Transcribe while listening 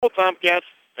Tomcats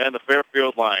and the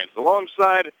Fairfield Lions.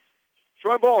 Alongside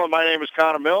Troy Boland, my name is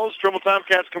Connor Mills. Trimble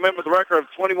Tomcats come in with a record of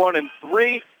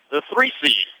 21-3, the 3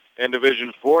 seed in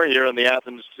Division 4 here in the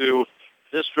Athens 2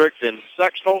 district in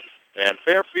sectional. And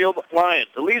Fairfield Lions,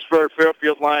 the Leesburg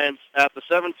Fairfield Lions at the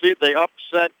 7th seed. They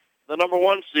upset the number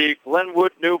 1 seed,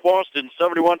 Glenwood New Boston,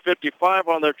 71-55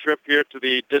 on their trip here to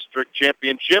the district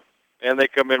championship. And they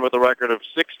come in with a record of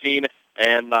 16-9.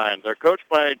 They're coached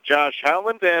by Josh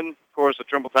Howland and, of course, the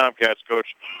Trimble Tomcats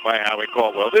coached by Howie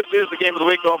Caldwell. This is the game of the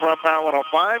week over on Power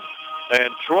 105.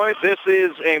 And, Troy, this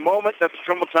is a moment that the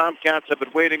Trimble Tomcats have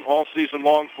been waiting all season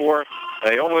long for.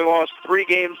 They only lost 3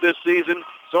 games this season.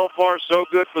 So far, so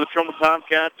good for the Trimble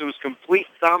Tomcats. It was complete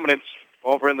dominance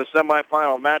over in the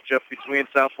semifinal matchup between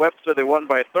South Webster. They won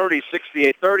by 30,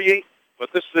 68-38. But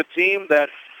this is a team that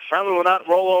probably will not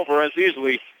roll over as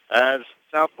easily as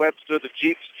South Webster, the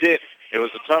Jeeps, did. It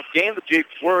was a tough game. The Jeeps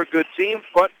were a good team,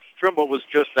 but Trimble was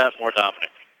just that more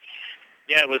dominant.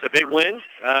 Yeah, it was a big win.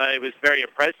 It was a very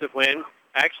impressive win.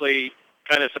 Actually,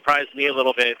 kind of surprised me a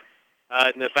little bit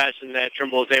in the fashion that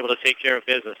Trimble was able to take care of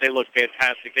business. They looked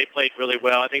fantastic. They played really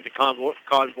well. I think the Convo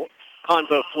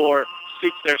floor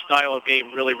suits their style of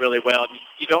game really, really well.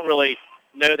 You don't really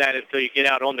know that until you get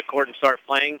out on the court and start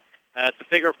playing. It's a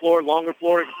bigger floor, longer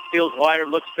floor. It feels wider,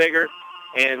 looks bigger.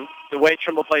 And the way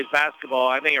Trimble plays basketball,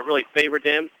 I think it really favored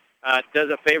them. Does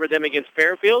it favor them against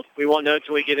Fairfield? We won't know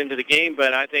until we get into the game,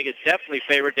 but I think it definitely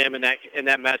favored them in that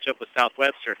matchup with South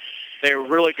Webster. They're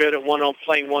really good at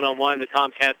playing one-on-one. The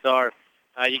Tomcats are.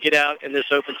 You get out in this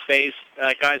open space,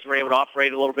 guys were able to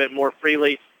operate a little bit more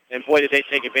freely, and boy, did they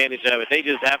take advantage of it. They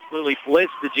just absolutely blitzed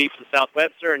the Jeeps of South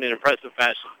Webster in an impressive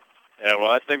fashion. Yeah,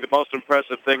 well, I think the most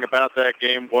impressive thing about that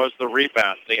game was the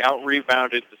rebound. They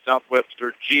out-rebounded the South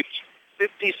Webster Jeeps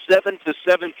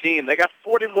 57-17. They got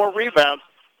 40 more rebounds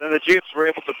than the Jeeps were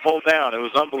able to pull down. It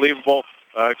was unbelievable,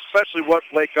 especially what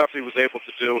Blake Guffey was able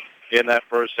to do in that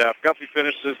first half. Guffey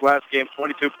finished his last game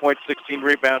 22 points, 16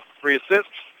 rebounds, 3 assists.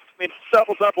 I mean,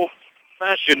 double-double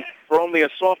fashion for only a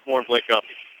sophomore, Blake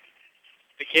Guffey.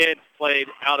 The kid played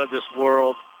out of this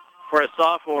world. For a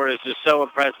sophomore, is just so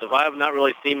impressive. I have not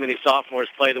really seen many sophomores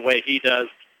play the way he does.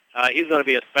 He's going to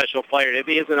be a special player. If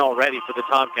he isn't already for the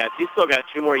Tomcats, he's still got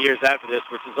 2 more years after this,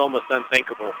 which is almost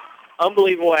unthinkable.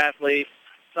 Unbelievable athlete,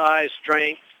 size,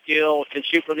 strength, skill, can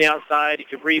shoot from the outside. He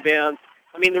can rebound.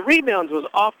 I mean, the rebounds was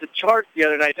off the charts the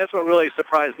other night. That's what really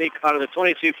surprised me, Connor. The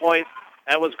 22 points,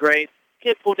 that was great.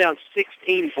 Kid pulled down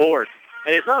 16 boards.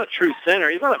 And he's not a true center.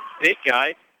 He's not a big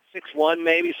guy, 6'1",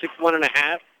 maybe 6'1 and a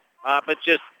half, but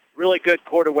just really good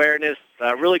court awareness,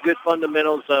 really good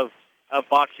fundamentals of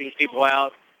boxing people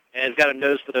out, and has got a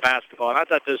nose for the basketball. And I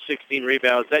thought those 16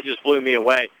 rebounds, that just blew me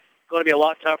away. It's going to be a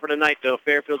lot tougher tonight, though.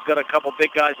 Fairfield's got a couple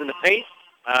big guys in the paint.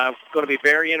 It's going to be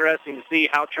very interesting to see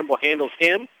how Trimble handles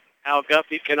him, how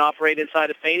Guffey can operate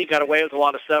inside the paint. He got away with a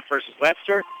lot of stuff versus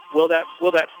Webster. Will that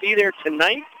be there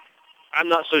tonight? I'm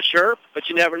not so sure, but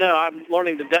you never know. I'm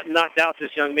learning to not doubt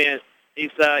this young man. He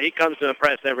comes to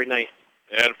impress every night.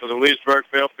 And for the Leesburg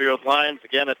Fairfield Lions,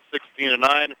 again at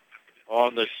 16-9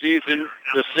 on the season.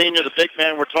 The senior, the big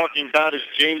man we're talking about is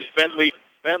James Bentley.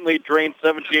 Bentley drained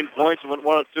 17 points and went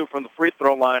 1 of 2 from the free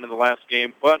throw line in the last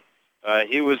game, but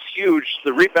he was huge.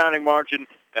 The rebounding margin,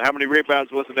 and how many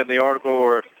rebounds wasn't in the article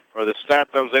or the stats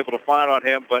I was able to find on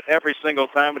him, but every single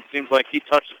time it seems like he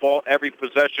touched the ball every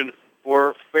possession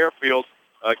for Fairfield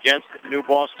against New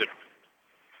Boston.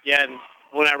 Yeah, and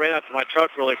when I ran out to my truck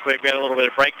really quick, we had a little bit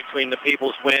of break between the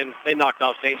People's win. They knocked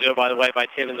off St. Joe, by the way, by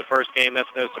 10 in the first game. That's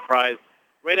no surprise.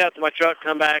 Ran out to my truck,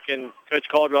 come back, and Coach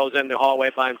Caldwell was in the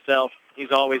hallway by himself.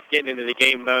 He's always getting into the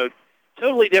game mode.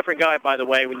 Totally different guy, by the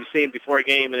way, when you see him before a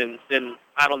game and then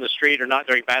out on the street or not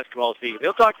during basketball season.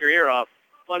 He'll talk your ear off.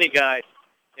 Funny guy.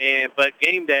 But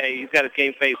game day, he's got his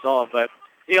game face on. But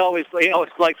he always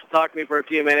likes to talk to me for a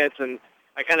few minutes, and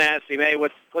I kind of asked him, hey,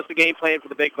 what's the game plan for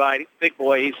the big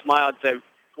boy? He smiled and said,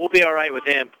 we'll be all right with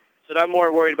him. So I'm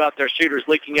more worried about their shooters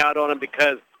leaking out on him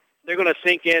because they're going to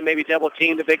sink in, maybe double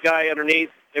team the big guy underneath.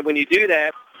 And when you do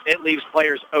that, it leaves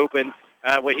players open,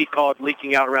 what he called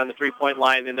leaking out around the three-point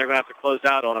line, and they're going to have to close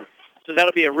out on him. So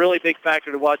that'll be a really big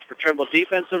factor to watch for Trimble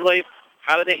defensively.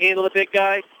 How do they handle the big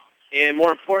guy? And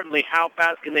more importantly, how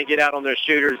fast can they get out on their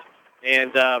shooters?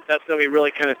 And that's going to be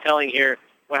really kind of telling here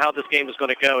how this game is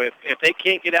going to go. If they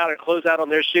can't get out and close out on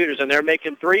their shooters and they're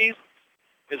making threes,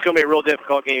 it's going to be a real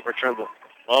difficult game for Trimble.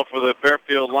 Well, for the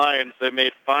Fairfield Lions, they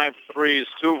made 5 threes.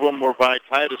 2 of them were by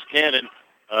Titus Cannon.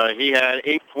 He had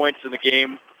 8 points in the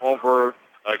game over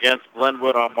against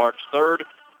Glenwood on March 3rd.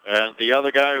 And the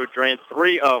other guy who drained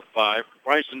 3 of 5,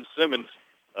 Bryson Simmons.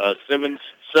 Simmons,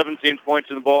 17 points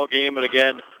in the ball game, and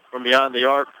again, from beyond the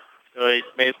arc, He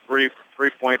made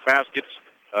three-point baskets.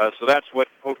 So that's what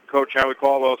Coach Howie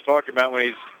Caldwell is talking about when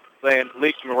he's saying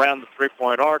leaking around the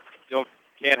three-point arc. You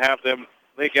can't have them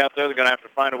leak out there. They're going to have to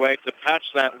find a way to patch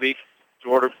that leak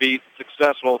in order to be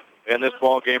successful in this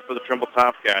ball game for the Trimble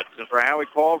Tomcats. And for Howie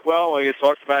Caldwell, he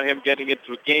talked about him getting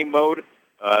into a game mode.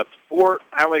 For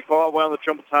Howie Caldwell and the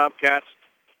Trimble Tomcats,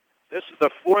 this is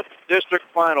the fourth district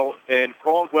final in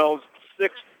Caldwell's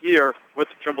sixth year with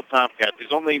the Trimble Tomcats.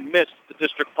 He's only missed the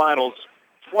district finals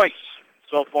twice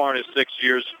so far in his 6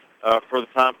 years for the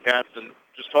Tomcats. And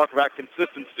just talk about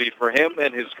consistency for him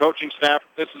and his coaching staff.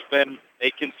 This has been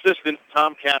a consistent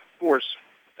Tomcat force,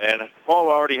 and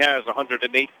Caldwell already has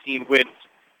 118 wins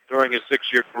during his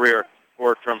 6-year career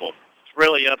for Trimble. It's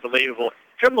really unbelievable.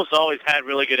 Trimble's always had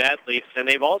really good athletes, and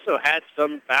they've also had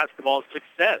some basketball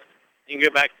success. You can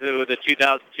go back to the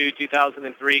 2002,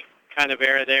 2003 kind of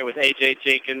era there with A.J.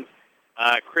 Jenkins,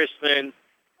 Crispin,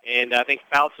 and I think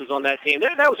Fouts was on that team.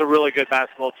 That was a really good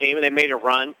basketball team, and they made a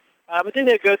run. But then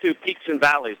they'd go through peaks and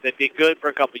valleys. They'd be good for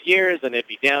a couple of years, and they'd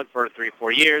be down for 3 or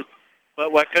 4 years.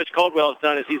 But what Coach Caldwell has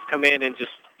done is he's come in and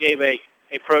just gave a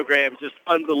program just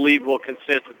unbelievable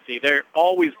consistency. They're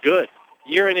always good,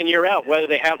 year in and year out, whether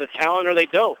they have the talent or they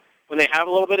don't. When they have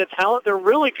a little bit of talent, they're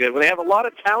really good. When they have a lot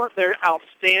of talent, they're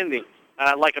outstanding.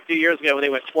 Like a few years ago when they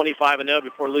went 25-0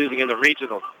 before losing in the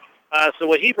regionals. So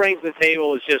what he brings to the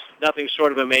table is just nothing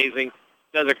short of amazing.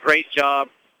 Does a great job.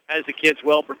 Has the kids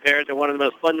well prepared. They're one of the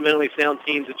most fundamentally sound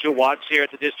teams that you'll watch here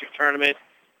at the district tournament.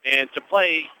 And to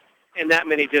play in that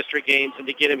many district games and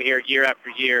to get them here year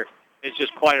after year is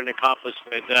just quite an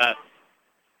accomplishment.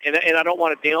 And I don't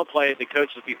want to downplay the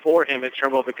coaches before him at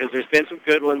Trimble because there's been some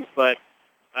good ones, but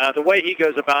the way he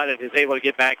goes about it is able to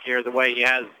get back here the way he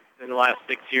has in the last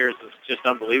 6 years is just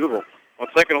unbelievable. Well,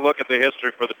 taking a look at the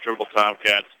history for the Trimble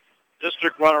Tomcats.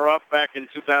 District runner-up back in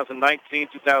 2019,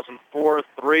 2004,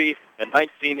 3, and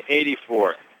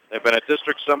 1984. They've been a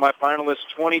district semifinalist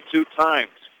 22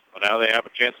 times. Well, now they have a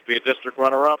chance to be a district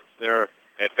runner-up. They're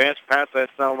advanced past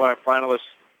that semifinalist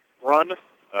run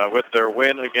with their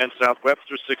win against South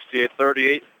Webster,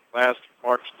 68-38, last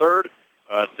March 3rd.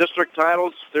 District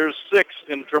titles, there's 6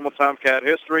 in Trimble Tomcat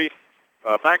history.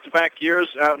 Back-to-back years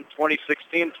out in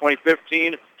 2016,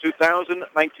 2015, 2000,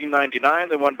 1999.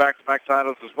 They won back-to-back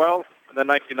titles as well, and then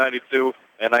 1992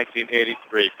 and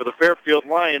 1983. For the Fairfield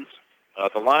Lions,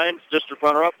 the Lions district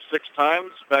runner-up 6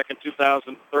 times back in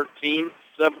 2013,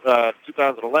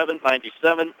 2011,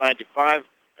 97, 95,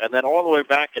 and then all the way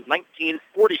back in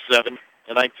 1947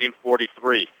 and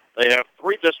 1943. They have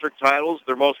 3 district titles,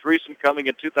 their most recent coming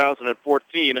in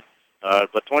 2014,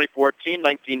 but 2014,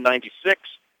 1996,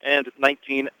 and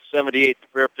 1978. The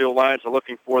Fairfield Lions are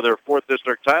looking for their 4th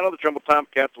district title. The Trimble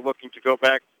Tomcats are looking to go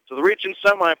back to the region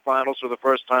semifinals for the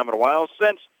first time in a while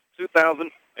since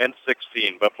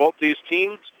 2016. But both these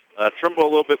teams, Trimble a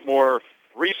little bit more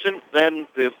recent than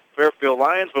the Fairfield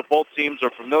Lions, but both teams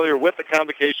are familiar with the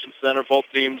Convocation Center. Both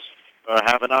teams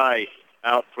have an eye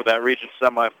out for that region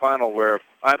semifinal where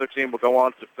either team will go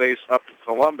on to face up to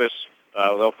Columbus.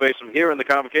 They'll face them here in the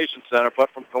Convocation Center, but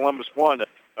from Columbus 1,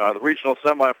 the regional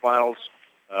semifinals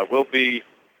will be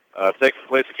taking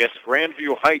place against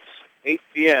Grandview Heights, 8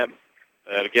 p.m.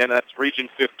 And again, that's Region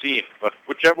 15. But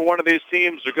whichever one of these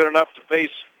teams are good enough to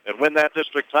face and win that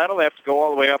district title, they have to go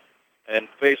all the way up and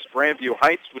face Grandview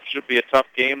Heights, which should be a tough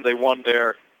game. They won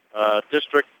their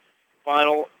district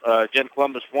final. Again,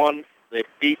 Columbus won. They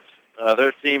beat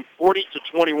their team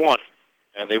 40-21,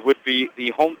 and they would be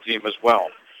the home team as well.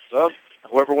 So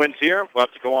whoever wins here will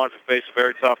have to go on to face a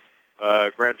very tough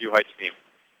Grandview Heights team.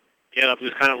 Yeah, I'm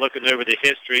just kind of looking over the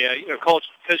history. Coach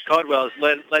Caldwell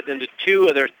has led them to 2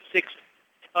 of their 6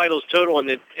 titles total in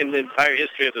the entire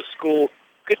history of the school.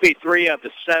 Could be 3 out of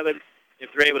the 7 if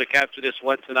they're able to capture this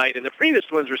one tonight. And the previous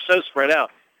ones were so spread out.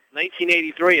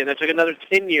 1983, and it took another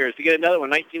 10 years to get another one.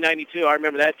 1992, I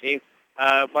remember that team.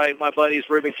 My buddies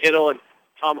Reuben Kittle and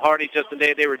Tom Hardy, Justin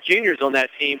Day, they were juniors on that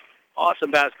team.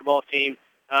 Awesome basketball team.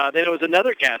 Then there was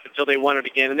another gap until they won it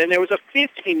again. And then there was a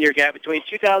 15-year gap between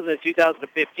 2000 and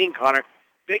 2015, Connor.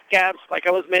 Big gaps, like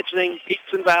I was mentioning, peaks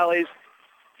and valleys.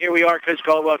 Here we are. Coach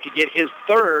Caldwell could get his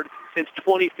 3rd since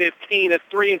 2015. That's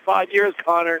 3 in 5 years,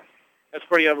 Connor. That's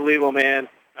pretty unbelievable, man.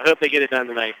 I hope they get it done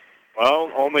tonight.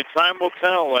 Well, only time will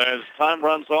tell as time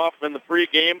runs off in the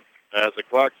pregame. As the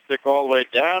clocks tick all the way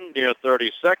down near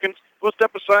 30 seconds. We'll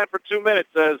step aside for 2 minutes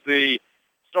as the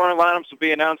starting lineups will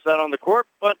be announced out on the court,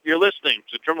 but you're listening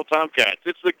to Trimble Tomcats.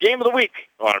 It's the game of the week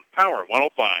on Power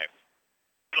 105.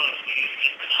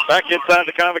 Back inside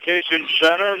the Convocation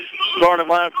Center. Starting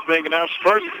lineup being announced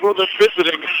first for the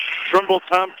visiting Trimble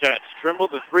Tomcats. Trimble,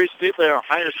 the 3 seed, they are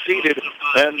higher seeded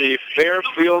than the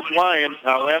Fairfield Lions.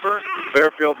 However,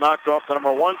 Fairfield knocked off the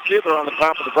number 1 seed. They're on the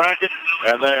top of the bracket,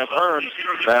 and they have earned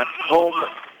that home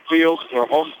field or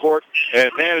home court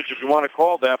advantage, if you want to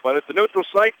call that. But at the neutral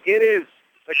site, it is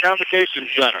the Convocation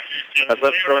Center. As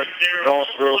let's start going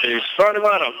through the starting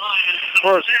lineup.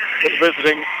 First, with the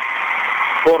visiting,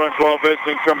 quote-unquote,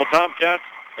 visiting Trimble Tomcats.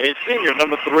 A senior,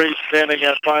 number 3, standing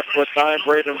at 5'9",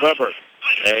 Braden Weber.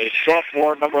 A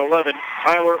sophomore, number 11,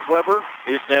 Tyler Weber.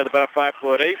 He stands about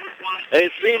 5'8". A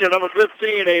senior, number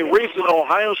 15, a recent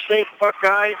Ohio State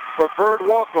Buckeye preferred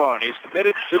walk-on. He's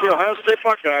committed to the Ohio State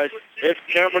Buckeyes. It's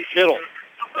Cameron Kittle.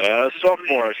 A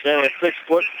sophomore, standing at 6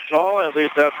 foot tall, at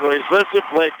least that's where he's listed.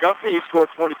 Blake Guffey, he scored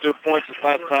 22 points his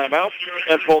last time out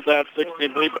and pulled down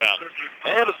 16 rebounds.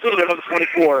 And a senior, number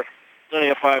 24, standing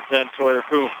at 5'10", Sawyer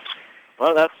Coombs.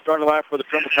 Well, that's starting line for the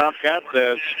Trimble Tomcats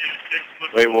as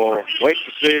we will wait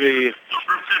to see the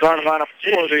starting lineup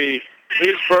for the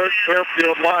Leesburg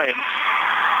Fairfield Lions.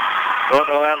 Don't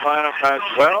know that lineup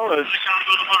as well as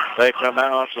they come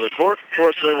out onto the court. Of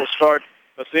course, they will start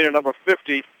the senior number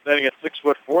 50, standing at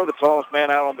 6'4", the tallest man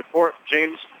out on the court,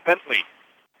 James Bentley.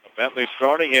 Bentley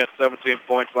starting, he had 17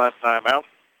 points last time out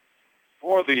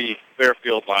for the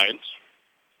Fairfield Lions.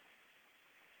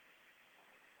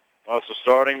 Also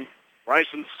starting,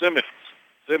 Bryson Simmons.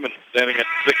 Simmons standing at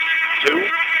 6'2",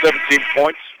 17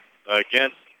 points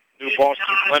against New Boston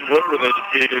Glenwood, where they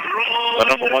defeated the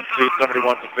number 1 seed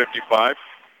 71-55.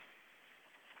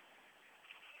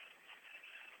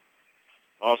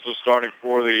 Also starting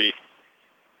for the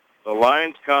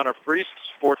Lions, Connor Priest,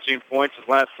 14 points his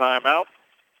last time out.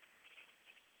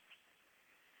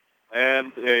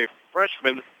 And a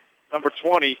freshman, number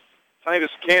 20,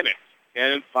 Titus Cannon.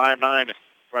 Cannon, 5'9",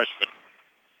 freshman.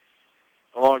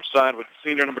 Alongside with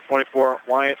senior number 24,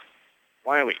 Wyatt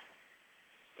Wiley.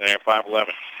 They're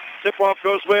 5'11". Tip-off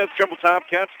goes with Trimble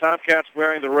Tomcats. Tomcats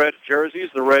wearing the red jerseys,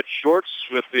 the red shorts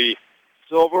with the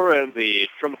silver and the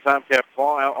Trimble Tomcat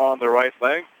ball out on the right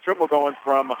leg. Trimble going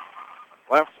from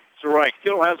left to right.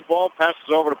 Kittle has the ball, passes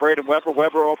over to Braden Weber.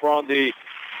 Weber over on the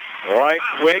right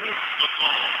wing.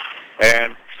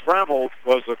 And travel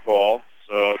was the call.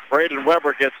 So Braden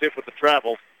Weber gets hit with the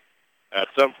travel at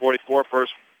 7:44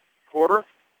 first quarter.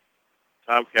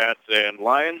 Tomcats and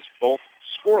Lions both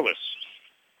scoreless.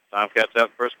 Tomcats have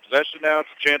first possession now. It's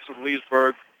a chance of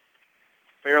Leesburg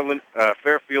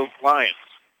Fairfield Lions.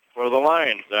 For the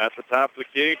Lions at the top of the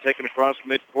key, taken across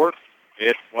midcourt,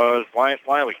 it was Wyatt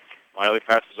Wiley. Wiley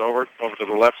passes over to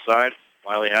the left side.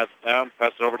 Wiley has it down,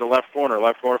 passes over to left corner.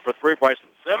 Left corner for 3, Bryson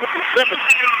Simmons. Simmons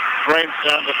frames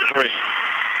down the 3.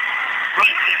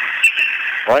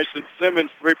 Bryson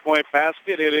Simmons' 3-point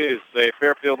basket. It is a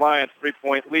Fairfield Lions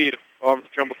 3-point lead over the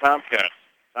Trimble Tomcats.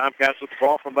 Tomcats with the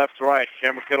ball from left to right.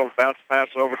 Cameron Kittle bounce pass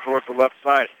over towards the left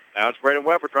side. Now it's Braden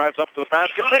Weber, drives up to the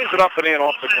basket, lays it up and in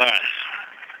off the glass.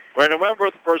 Braden Weber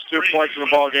with the first 2 points in the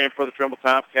ball game for the Trimble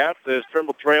Tomcats as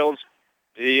Trimble trails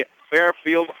the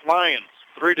Fairfield Lions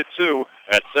 3-2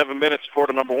 at 7 minutes,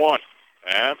 quarter number 1.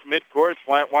 At midcourt, it's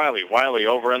Wyatt Wiley. Wiley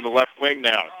over in the left wing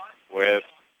now with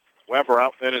Weber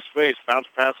out in his face. Bounce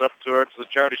pass up towards the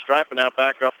charity stripe and now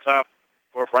back up top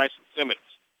for Bryson Simmons.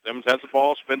 Simmons has the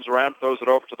ball, spins around, throws it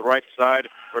over to the right side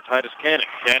for Titus Cannon.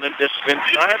 Cannon dishes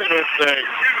inside, and it's a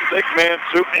big-man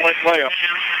 2-point layup.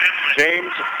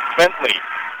 James Bentley.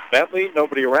 Bentley,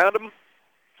 nobody around him,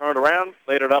 turned around,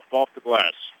 laid it up off the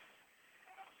glass.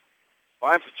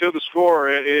 5-2 the score.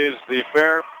 It is the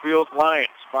Fairfield Lions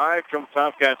 5, Trimble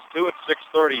Tomcats 2 at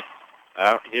 6:30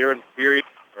 out here in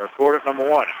quarter number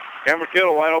 1. Cameron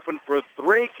Kittle wide open for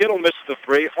 3. Kittle misses the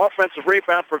 3. Offensive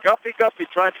rebound for Guffey. Guffey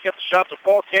tried to get the shot to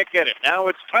fall, can't get it. Now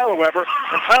it's Tyler Weber,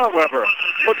 and Tyler Weber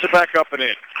puts it back up and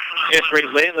in. It's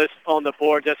relentless on the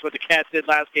board. That's what the Cats did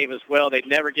last game as well. They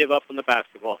never give up on the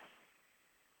basketball.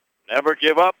 Never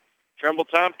give up. Trimble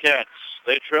Tomcats,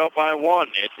 they trail by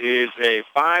 1. It is a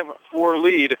 5-4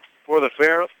 lead for the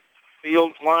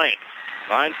Fairfield Lions.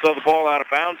 Lions throw the ball out of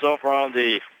bounds over on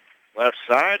the left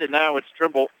side, and now it's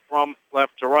Trimble from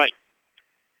left to right.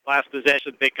 Last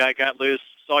possession, big guy got loose.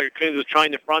 Sawyer Coons was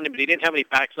trying to front him, but he didn't have any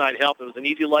backside help. It was an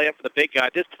easy layup for the big guy.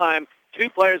 This time, 2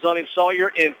 players on him. Sawyer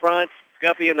in front,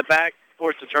 Guffey in the back,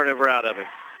 forced the turnover out of him.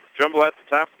 Trimble at the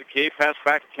top of the key, pass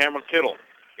back to Cameron Kittle.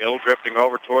 Kittle drifting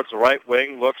over towards the right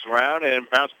wing, looks around, and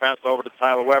bounce pass over to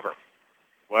Tyler Weber.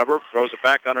 Weber throws it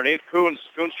back underneath. Coons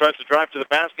tries to drive to the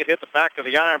basket, hit the back of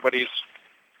the iron, but he's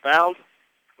fouled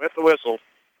with the whistle.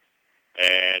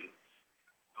 And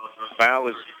foul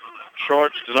is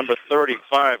charged to number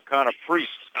 35, Connor Priest.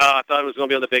 I thought it was going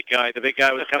to be on the big guy. The big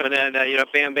guy was coming in.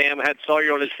 Bam Bam had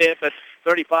Sawyer on his hip, but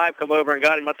 35 come over and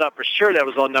got him. I thought for sure that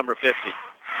was on number 50.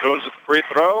 Goes to the free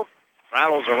throw,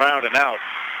 rattles around and out.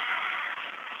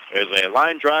 There's a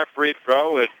line drive free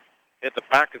throw. It hit the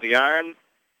back of the iron,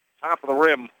 top of the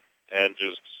rim, and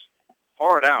just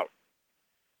hard out.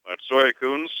 But Sawyer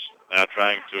Coons now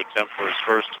trying to attempt for his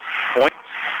first point.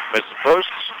 Missed the first,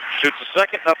 shoots the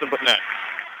second, nothing but net.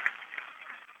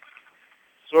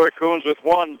 Sawyer Coons with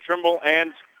one, Trimble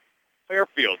and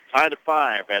Fairfield tied at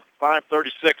 5 at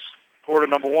 5:36, quarter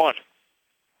number 1.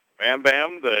 Bam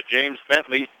Bam, the James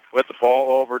Bentley with the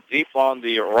ball over deep on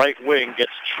the right wing,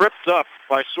 gets tripped up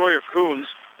by Sawyer Coons.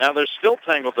 Now they're still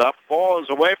tangled up. Ball is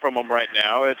away from them right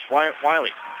now. It's Wiley.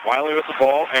 Wiley with the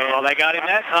ball. And they got him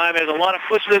that time. There's a lot of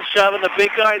pushing and shoving. The big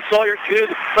guy, Sawyer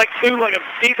Coons, like a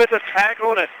defensive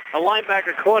tackle and a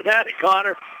linebacker going at it,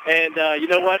 Connor. And you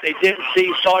know what? They didn't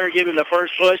see Sawyer give him the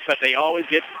first push, but they always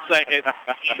get the second.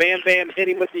 Bam Bam hit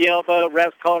him with the elbow.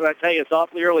 Refs called it. I tell you, it's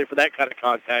awfully early for that kind of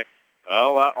contact.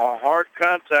 Well, a hard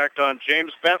contact on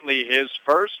James Bentley, his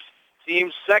first,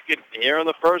 team second here in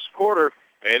the first quarter.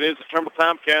 It is the Trimble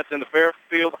Tomcats and the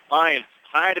Fairfield Lions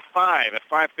tied at 5 at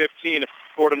 5:15,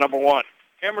 quarter number 1.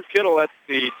 Cameron Kittle at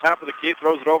the top of the key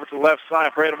throws it over to the left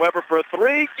side. Braden Weber for a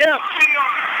three. Yes!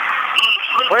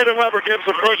 Braden Weber gives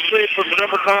the first lead for the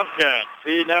Trimble Tomcats.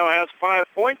 He now has 5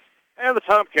 points, and the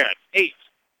Tomcats 8.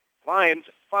 Lions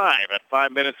 5 at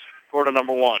 5 minutes, quarter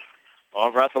number 1.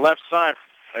 Over at the left side,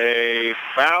 a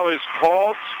foul is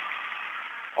called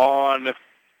on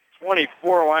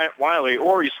 24 Wiley,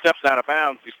 or he stepped out of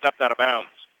bounds.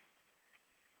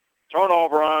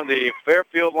 Turnover on the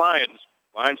Fairfield Lions.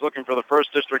 Lions looking for the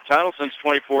first district title since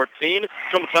 2014.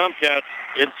 Trimble Tomcats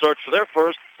in search for their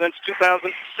first since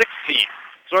 2016.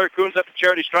 Sawyer Coons at the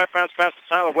charity stripe, bounce pass to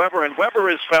Tyler Weber, and Weber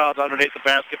is fouled underneath the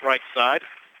basket right side.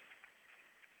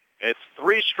 It's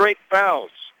 3 straight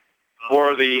fouls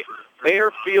for the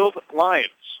Fairfield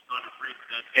Lions.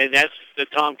 And that's the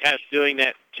Tomcats doing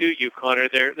that to you, Connor.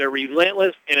 They're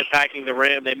relentless in attacking the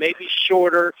rim. They may be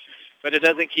shorter, but it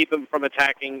doesn't keep them from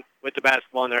attacking with the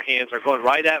basketball in their hands. They're going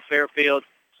right at Fairfield.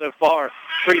 So far,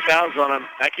 3 fouls on them.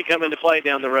 That could come into play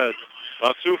down the road.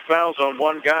 Well, 2 fouls on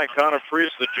one guy, Connor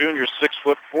Priest, the junior,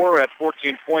 6'4", had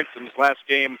 14 points in his last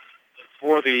game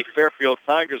for the Fairfield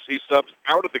Tigers. He subs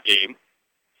out of the game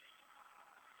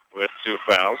with 2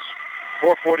 fouls.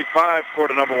 4:45,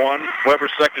 quarter number 1.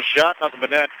 Weber's second shot, nothing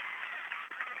but net.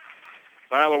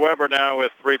 Tyler Weber now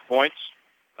with 3 points.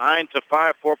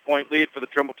 9-5, 4-point lead for the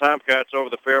Trimble Tomcats over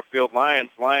the Fairfield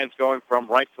Lions. Lions going from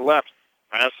right to left.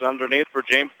 Pass underneath for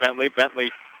James Bentley.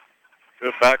 Bentley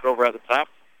goes back over at the top.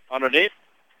 Underneath.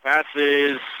 Pass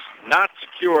is not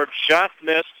secured. Shot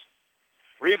missed.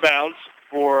 Rebounds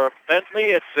for Bentley.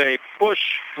 It's a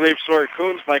push. I believe Sawyer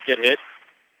Coons might get hit.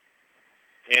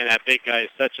 And that big guy is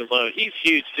such a load. He's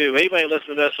huge, too. Anybody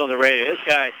listening to us on the radio, this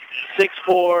guy,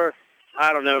 6'4",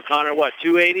 I don't know, Connor,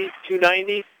 280,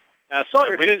 290?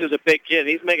 Sawyer Coons is a big kid.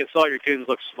 He's making Sawyer Coons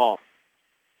look small.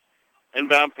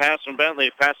 Inbound pass from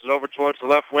Bentley. Passes over towards the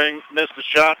left wing. Missed the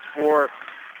shot for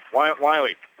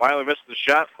Wiley. Wiley missed the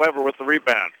shot. Weber with the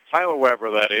rebound. Tyler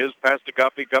Weber, that is. Pass to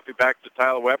Guppy. Guppy back to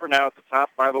Tyler Weber. Now at the top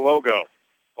by the logo.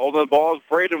 Holding the ball is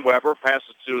Braden Weber.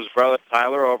 Passes to his brother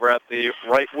Tyler over at the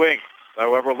right wing.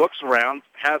 However, looks around,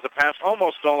 has a pass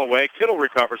almost all the way. Kittle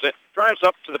recovers it, drives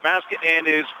up to the basket, and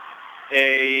is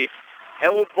a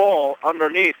held ball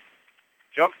underneath.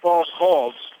 Jump ball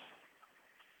called.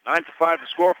 9-5 to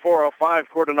score. 4:05,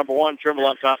 quarter number 1. Trimble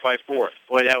on top by 4.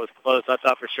 Boy, that was close. I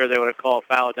thought for sure they would have called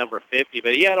foul at number 50,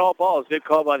 but he had all balls. Good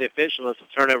call by the official. It's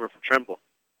a turnover for Trimble.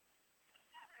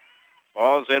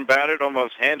 Ball's inbounded,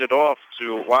 almost handed off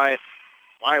to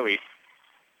Wiley.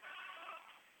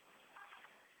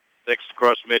 6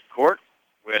 across midcourt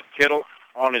with Kittle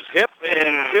on his hip,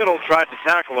 and Kittle tried to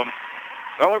tackle him.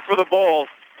 Going for the ball,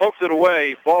 poked it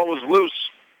away. Ball was loose.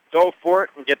 Dove for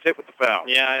it and gets hit with the foul.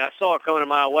 Yeah, I saw it coming a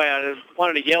mile away. I just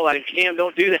wanted to yell at him, Cam,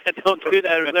 don't do that, don't do that.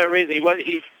 There's no reason.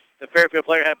 The Fairfield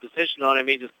player had position on him.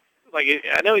 He just,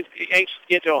 I know he's anxious to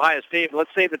get to Ohio State, but let's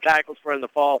save the tackles for in the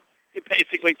fall. He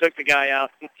basically took the guy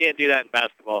out. You can't do that in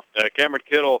basketball. Cameron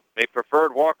Kittle, a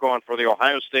preferred walk-on for the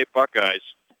Ohio State Buckeyes,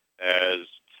 as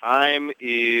time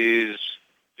is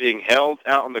being held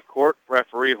out on the court.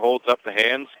 Referee holds up the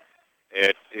hands.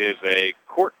 It is a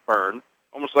court burn,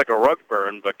 almost like a rug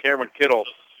burn, but Cameron Kittle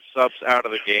subs out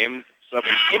of the game.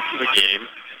 Subbing into the game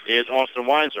is Austin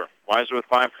Weiser. Weiser with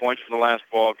 5 points in the last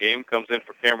ball game comes in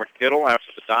for Cameron Kittle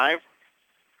after the dive.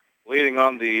 Leading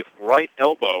on the right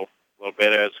elbow a little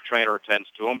bit as the trainer attends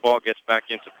to him. Ball gets back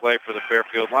into play for the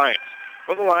Fairfield Lions.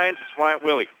 For the Lions, it's Wyatt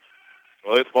Willie.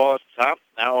 Willie, the ball at the top.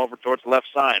 Now over towards the left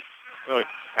side. Willie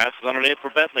passes underneath for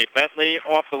Bentley. Bentley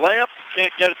off the layup.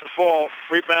 Can't get it to fall.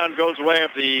 Rebound goes away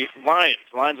of the Lions.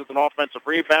 Lions with an offensive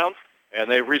rebound, and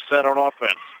they reset on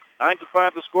offense.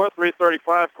 9-5 the score,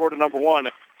 3:35, quarter number one.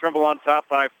 Trimble on top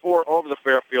by 4 over the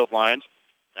Fairfield Lions.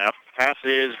 Now, pass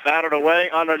is battered away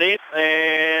underneath,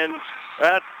 and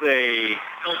that's a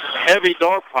heavy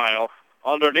dog pile.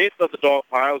 Underneath of the dog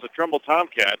pile is a Trimble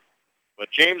Tomcat.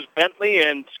 But James Bentley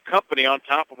and company on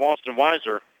top of Austin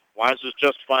Weiser. Weiser's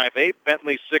just 5'8",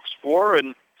 Bentley 6'4",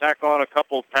 and tack on a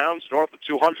couple of pounds north of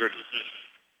 200.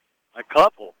 A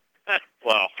couple?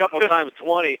 Well, a couple times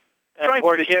 20. That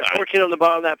poor kid on the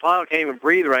bottom of that pile can't even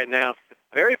breathe right now.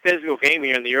 Very physical game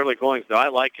here in the early goings, though. I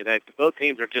like it. Both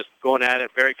teams are just going at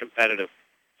it, very competitive.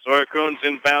 Sawyer Coons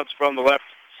inbounds from the left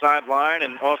sideline,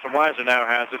 and Austin Weiser now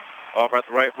has it over at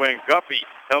the right wing. Guffey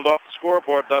held off the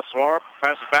scoreboard thus far.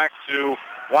 Passes back to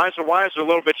Weiser. Weiser a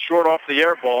little bit short off the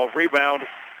air ball. Rebound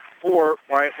for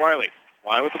Wiley.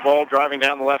 Wiley with the ball driving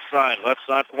down the left side. Left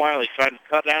side for Wiley. Trying to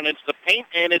cut down into the paint,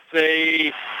 and it's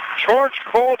a charge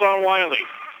called on Wiley.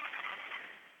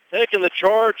 Taking the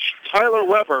charge, Tyler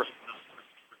Weber.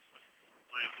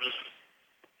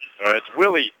 It's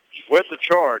Willie with the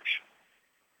charge.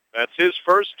 That's his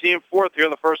first, team fourth here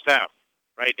in the first half.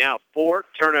 Right now, 4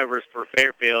 turnovers for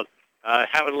Fairfield.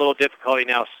 Having a little difficulty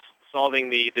now solving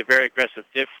the very aggressive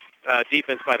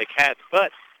defense by the Cats.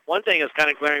 But one thing that's kind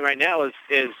of glaring right now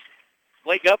is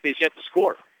Blake Guffey's yet to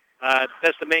score.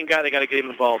 That's the main guy they got to get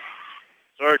him involved.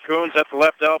 Sawyer Coons at the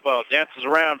left elbow, dances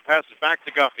around, passes back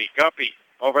to Guffey. Guffey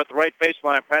over at the right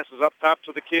baseline, passes up top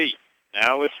to the key.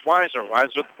 Now it's Weiser.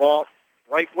 Weiser with the ball,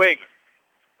 right wing.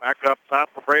 Back up top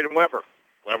for Braden Weber.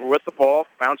 Weber with the ball,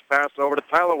 bounce pass over to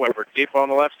Tyler Weber. Deep on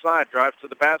the left side, drives to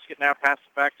the basket, now passes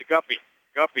back to Guffey.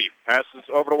 Guffey passes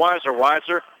over to Weiser.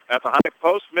 Weiser at the high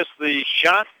post, missed the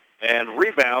shot, and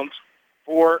rebounds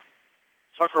for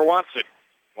Tucker Watson.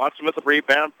 Watson with the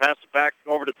rebound, passes back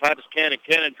over to Titus Cannon.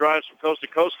 Cannon drives from coast to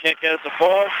coast, can't get it to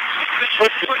fall.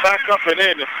 Puts it back up and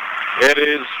in. It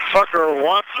is Tucker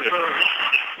Watson.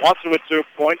 Watson with 2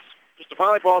 points. Just a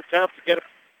volleyball attempt to get it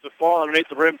to fall underneath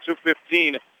the rim,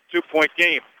 2:15, 2-point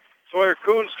game. Sawyer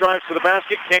Coons drives to the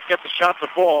basket, can't get the shot to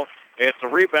fall. It's a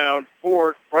rebound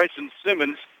for Bryson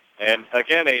Simmons. And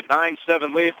again, a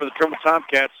 9-7 lead for the Trimble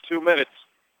Tomcats, 2 minutes.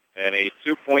 And a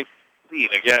 2-point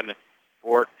lead again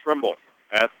for Trimble.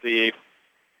 At the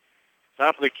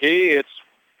top of the key, it's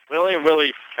Willie.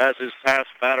 Willie has his pass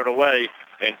batted away,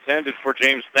 intended for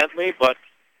James Bentley, but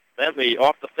Bentley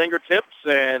off the fingertips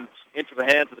and into the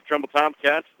hands of the Trimble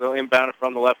Tomcats. They'll inbound it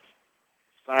from the left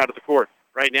side of the court.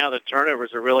 Right now, the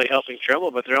turnovers are really helping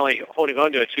Trimble, but they're only holding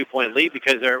on to a 2-point lead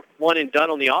because they're one and done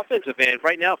on the offensive end.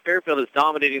 Right now, Fairfield is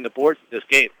dominating the boards in this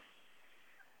game.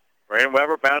 Braden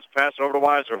Weber, bounce pass over to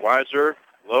Weiser. Weiser,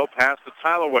 low pass to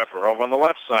Tyler Weber over on the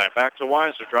left side. Back to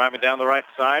Weiser, driving down the right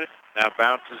side. Now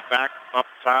bounces back up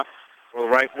top for the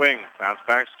right wing. Bounce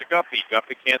back to Guffey.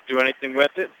 Guffey can't do anything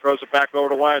with it. Throws it back over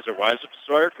to Weiser. Weiser to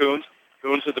Sawyer Coons.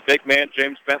 Coons with the big man,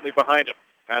 James Bentley, behind him.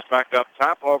 Pass back up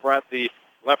top over at the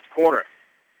left corner.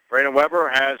 Braden Weber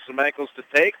has some ankles to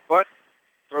take, but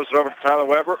throws it over to Tyler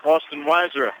Weber. Austin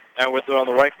Weiser now with it on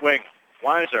the right wing.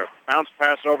 Weiser, bounce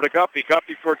pass over to Guffey.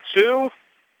 Guffey for 2.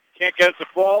 Can't get it to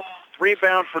fall.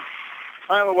 Rebound for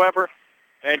Tyler Weber,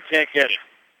 and can't get it.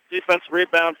 Defensive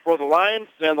rebound for the Lions,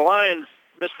 and the Lions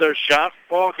missed their shot.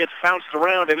 Ball gets bounced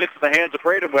around and into the hands of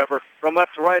Braden Weber. From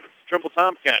left to right, Trimble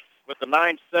Tomcats with the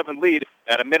 9-7 lead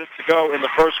at a minute to go in the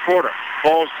first quarter.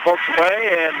 Ball's poked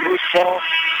away, and loose ball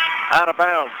out of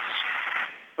bounds.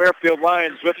 Fairfield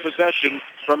Lions with possession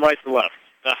from right to left.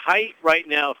 The height right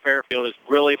now of Fairfield is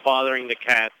really bothering the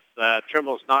Cats.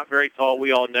 Trimble's not very tall.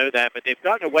 We all know that, but they've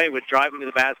gotten away with driving to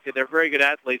the basket. They're very good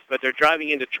athletes, but they're driving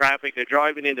into traffic. They're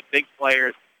driving into big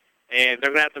players, and they're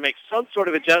going to have to make some sort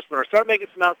of adjustment or start making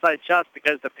some outside shots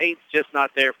because the paint's just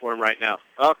not there for him right now.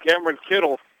 Well, Cameron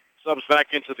Kittle subs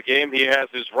back into the game. He has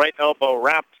his right elbow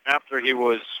wrapped after he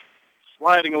was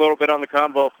sliding a little bit on the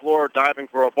combo floor, diving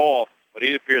for a ball, but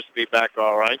he appears to be back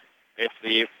all right. It's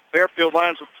the Fairfield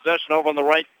Lions with possession over on the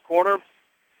right corner.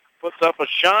 Puts up a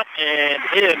shot and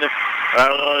in. That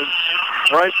was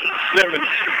Bryson Simmons.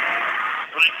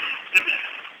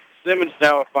 Simmons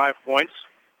now at 5 points.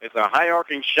 It's a high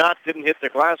arcing shot. Didn't hit the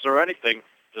glass or anything.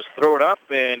 Just threw it up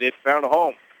and it found a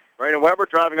home. Braden Weber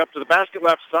driving up to the basket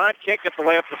left side. Can't get the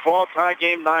layup to fall. Tie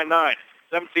game 9-9.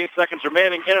 17 seconds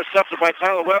remaining. Intercepted by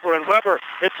Tyler Weber, and Weber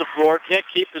hits the floor. Can't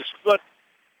keep his foot.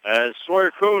 As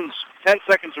Sawyer Coons, 10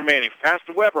 seconds remaining. Pass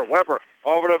to Weber. Weber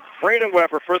over to Braden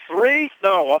Weber for 3.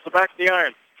 No, off the back of the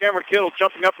iron. Cameron Kittle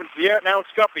jumping up into the air. Now it's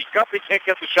Guffey. Guffey can't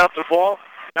get the shot to the ball.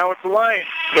 Now it's the Lions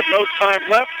with no time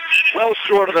left, well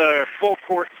short of the full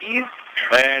court ease,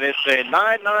 and it's a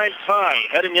 9-9 tie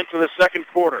heading into the second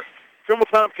quarter. Trimble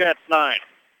Tomcats 9,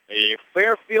 the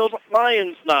Fairfield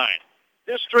Lions 9.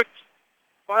 District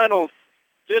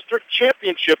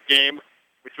championship game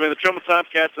between the Trimble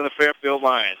Tomcats and the Fairfield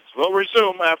Lions. We'll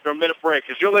resume after a minute break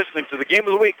as you're listening to the Game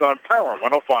of the Week on Power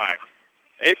 105.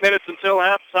 8 minutes until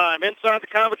halftime. Inside the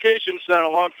Convocation Center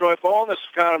along Troy Ball. This is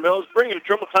Connor Mills bringing the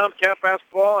Trimble Tomcat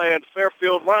basketball and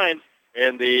Fairfield Lions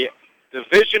in the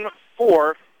Division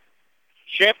 4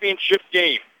 championship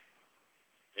game.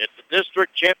 It's a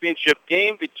district championship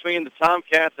game between the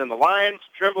Tomcats and the Lions.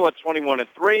 Trimble at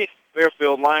 21-3.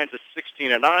 Fairfield Lions at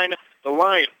 16-9. The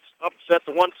Lions upset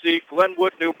the 1 seed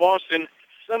Glenwood New Boston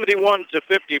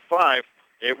 71-55.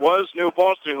 It was New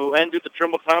Boston who ended the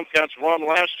Trimble Tomcats run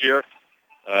last year.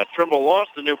 Trimble lost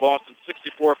to New Boston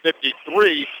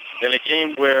 64-53 in a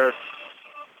game where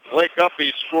Blake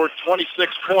Guffey scored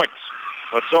 26 points.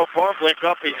 But so far, Blake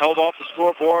Guffey held off the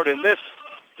scoreboard in this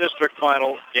district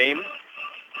final game.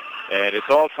 And it's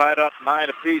all tied up 9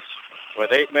 apiece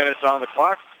with 8 minutes on the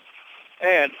clock.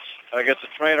 And I guess the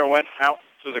trainer went out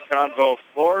to the convo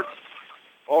floor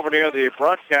over near the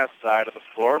broadcast side of the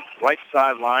floor, right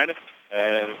sideline,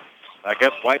 and I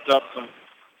guess wiped up some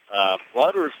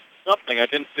blood or something. I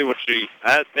didn't see what she...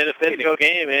 It's been a physical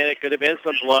game, man. It could have been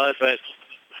some blood, but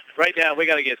right now we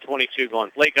got to get 22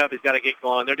 going. Blake Guffey's got to get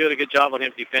going. They're doing a good job on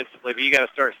him defensively, but you got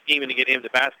to start scheming to get him to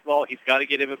basketball. He's got to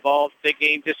get him involved. Big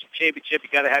game, district championship, you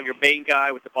got to have your main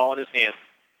guy with the ball in his hands.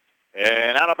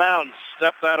 And out of bounds,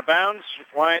 stepped out of bounds,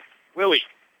 Wyatt Willie.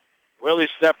 Willie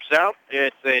steps out.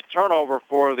 It's a turnover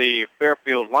for the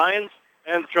Fairfield Lions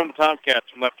and the Trimble Tomcats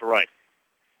from left to right.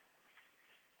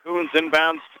 Coons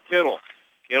inbounds to Kittle.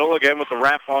 Kittle again with the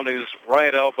wrap on his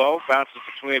right elbow. Bounces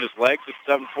between his legs at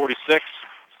 7:46,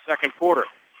 second quarter.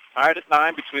 Tied at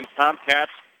 9 between the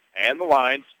Tomcats and the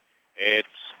Lions. It's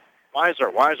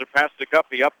Weiser. Weiser passed to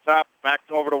Guppy up top. Back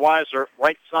over to Weiser,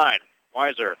 right side.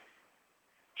 Weiser.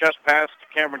 Chest pass to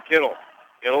Cameron Kittle.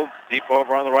 Kittle deep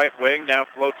over on the right wing. Now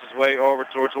floats his way over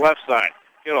towards the left side.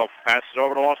 Kittle passes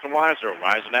over to Austin Weiser.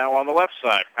 Weiser now on the left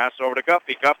side. Pass over to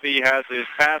Guppy. Guppy has his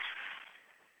pass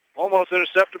almost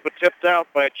intercepted but tipped out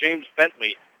by James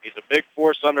Bentley. He's a big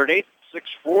force underneath,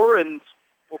 6'4", and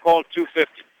we'll call it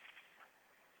 250.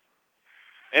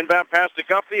 Inbound pass to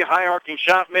Guppy. High arcing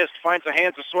shot missed. Finds the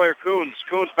hands of Sawyer Coons.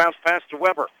 Coons bounce pass to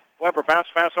Weber. Weber bounce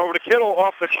pass over to Kittle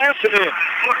off the glass and in.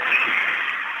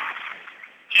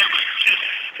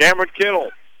 Cameron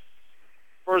Kittle.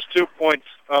 First 2 points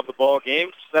of the ball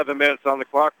game. 7 minutes on the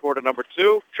clock, quarter number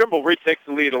 2. Trimble retakes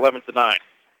the lead 11-9.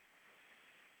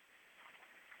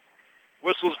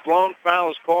 Whistle's blown. Foul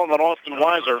is called on Austin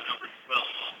Weiser.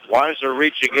 Weiser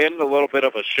reaching in, a little bit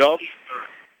of a shove.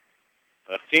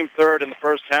 Team third in the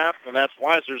first half, and that's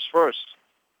Weiser's first.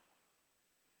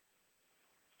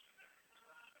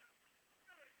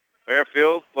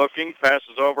 Fairfield looking,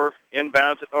 passes over,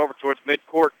 inbounds it over towards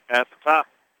midcourt at the top.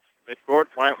 Midcourt,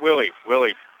 Bryant Willie.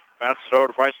 Willie bounces it over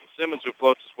to Bryson Simmons, who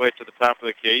floats his way to the top of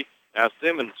the key. Now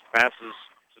Simmons passes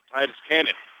to Titus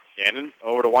Cannon. Cannon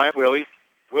over to Wyatt Willie.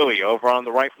 Willie over on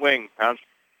the right wing. Pass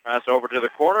over to the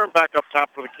corner and back up top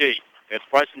for the key. It's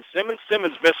Bryson Simmons.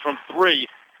 Simmons missed from 3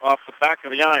 off the back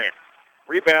of the iron.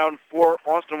 Rebound for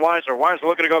Austin Weiser. Weiser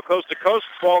looking to go coast to coast.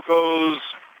 Ball goes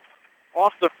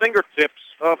off the fingertips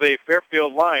of a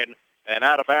Fairfield Lion and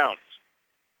out of bounds.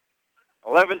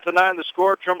 11-9 the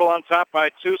score. Trimble on top by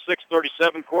 2,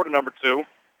 6:37, quarter number 2.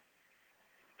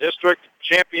 District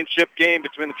championship game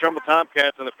between the Trimble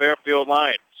Tomcats and the Fairfield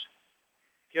Lions.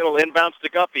 Kittle inbounds to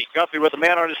Guppy. Guppy with a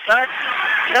man on his back.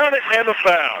 Count it and a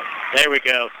foul. There we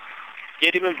go.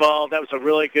 Get him involved. That was a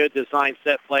really good design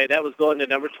set play. That was going to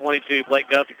number 22, Blake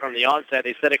Guppy, from the onset.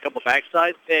 They set a couple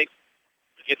backside picks.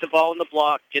 Get the ball in the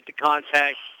block. Get the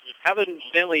contact. Having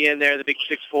Bentley in there, the big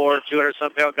 6'4",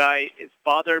 200-some-pound guy, it's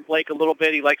bothering Blake a little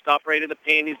bit. He likes to operate in the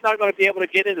paint. He's not going to be able to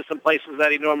get into some places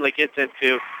that he normally gets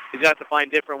into. He's got to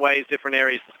find different ways, different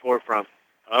areas to score from.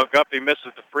 Guppy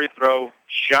misses the free throw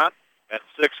shot at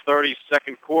 6:30,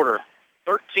 second quarter.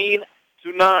 13-9.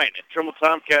 Trimble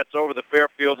Tomcats over the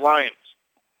Fairfield Lions.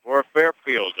 For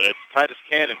Fairfield, it's Titus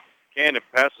Cannon. Cannon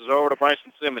passes over to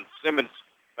Bryson Simmons. Simmons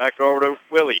back over to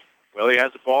Willie. Willie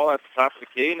has the ball at the top of the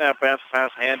key. Now pass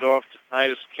handoff to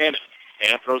Titus Cannon.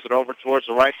 Cannon throws it over towards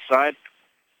the right side.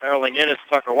 Barreling in is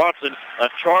Tucker Watson. A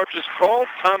charge is called.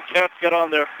 Tomcats get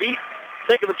on their feet.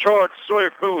 Taking the charge,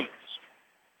 Sawyer Coons.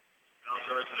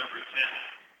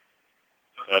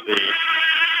 The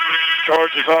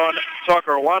charge is on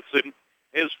Tucker Watson.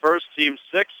 His first, team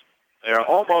 6. They are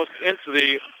almost into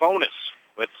the bonus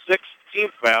with 6 team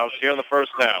fouls here in the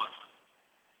first half.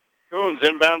 Coons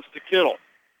inbounds to Kittle.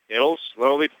 Kittle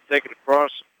slowly taken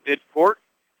across midcourt.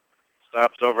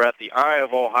 Stops over at the Eye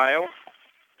of Ohio.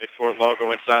 Midcourt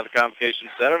logo inside the Convocation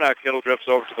Center. Now Kittle drifts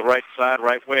over to the right side,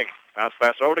 right wing. Bounce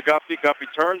pass over to Guffey. Guffey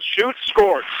turns, shoots,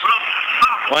 scores.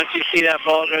 Once you see that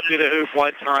ball go through the hoop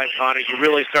one time, Connor, you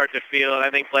really start to feel it. I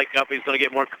think Blake Guffey's going to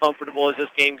get more comfortable as this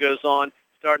game goes on,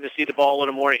 starting to see the ball a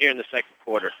little more here in the second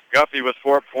quarter. Guffey with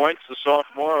 4 points. The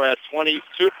sophomore had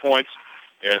 22 points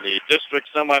in the district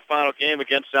semifinal game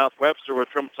against South Webster, where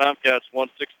Trimble Tomcats won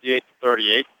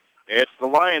 68-38. It's the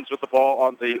Lions with the ball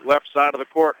on the left side of the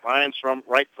court. Lions from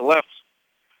right to left.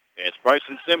 It's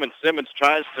Bryson Simmons. Simmons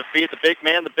tries to feed the big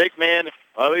man. The big man,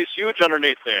 he's huge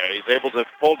underneath there. He's able to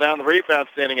pull down the rebound,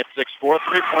 standing at 6'4".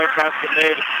 3-point basket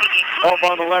made over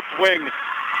on the left wing.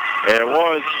 It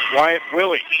was Wyatt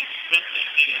Willie.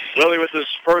 Willie with his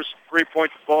first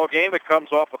 3-point ball game. It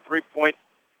comes off a 3-point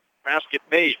basket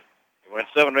made. He went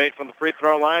 7 of 8 from the free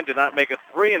throw line. Did not make a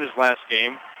 3 in his last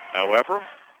game. However,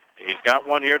 he's got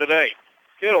one here today.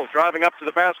 Kittle driving up to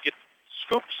the basket.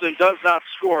 Scoops and does not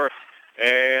score.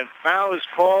 And foul is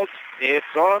called. It's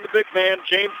on the big man,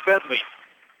 James Bentley.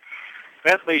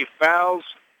 Bentley fouls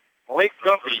Blake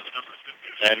Guffey.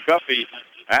 And Guffey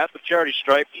at the charity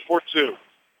stripe for 2.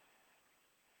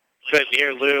 Couldn't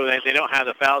hear Lou. They don't have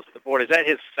the fouls at the board. Is that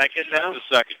his second now? The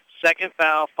second. Second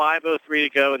foul, 5:03 to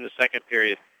go in the second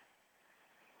period.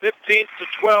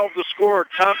 15-12 the score.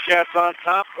 Tomcats on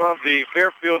top of the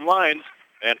Fairfield Lions.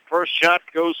 And first shot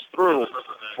goes through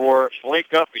for Blake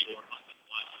Guffey.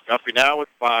 Guffey now with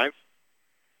 5.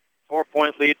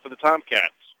 4-point lead for the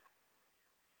Tomcats.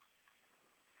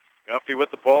 Guffey with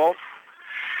the ball.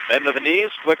 Bend to the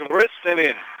knees, flick of the wrist, and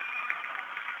in.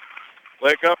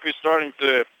 Blake Guffey starting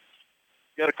to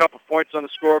get a couple points on the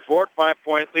scoreboard.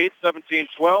 5-point lead,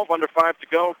 17-12, under 5 to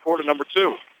go, quarter number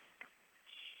 2.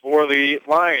 For the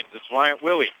Lions, it's Wyatt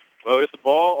Willie. Willie with the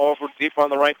ball over deep on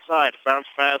the right side. Bounce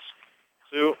pass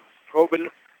to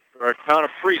Connor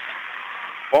Priest.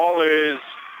 Ball is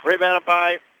rebounded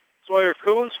by Sawyer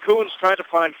Coons. Coons trying to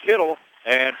find Kittle,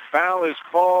 and foul is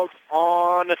called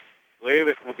on, I believe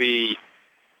it will be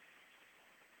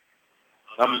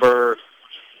number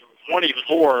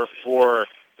 24 for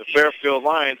the Fairfield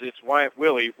Lions. It's Wyatt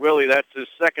Willie. Willie, that's his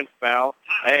second foul,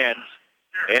 and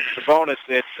it's the bonus.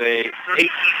 It's 8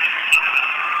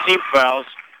 team fouls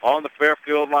on the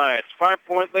Fairfield Lions.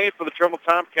 5-point lead for the Trimble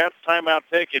Tomcats. Timeout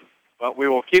taken, but we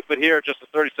will keep it here. Just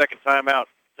a 30-second timeout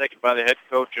taken by the head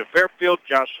coach of Fairfield,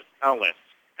 Josh Howland.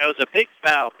 That was a big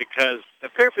foul because the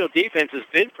Fairfield defense has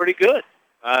been pretty good,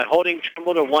 holding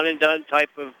Trimble to one-and-done type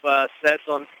of sets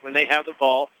on when they have the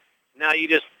ball. Now you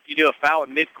do a foul at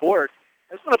midcourt.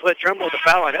 That's going to put Trimble at the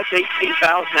foul line. That's 18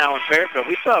 fouls now in Fairfield.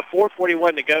 We still have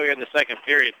 4:41 to go here in the second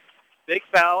period. Big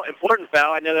foul, important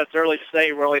foul. I know that's early to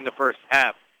say early in the first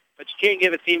half, but you can't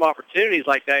give a team opportunities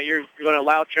like that. You're going to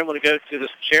allow Trimble to go to the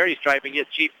charity stripe and get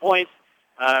cheap points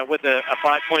with a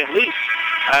 5-point lead.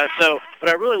 But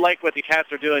I really like what the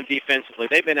Cats are doing defensively.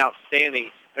 They've been outstanding.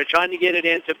 They're trying to get it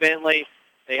into Bentley.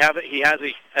 He has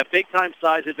a big-time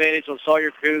size advantage on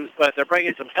Sawyer Coons, but they're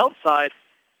bringing some help side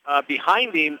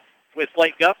behind him with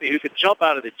Blake Guffey, who could jump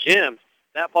out of the gym.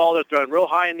 That ball they're throwing real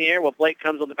high in the air. While Blake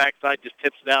comes on the backside, just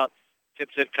tips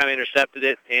it, kind of intercepted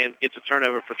it, and gets a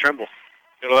turnover for Trimble.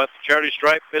 It'll let the charity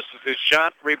stripe. Misses his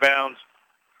shot. Rebounds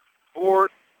for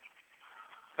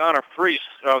Connor Priest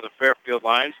of the Fairfield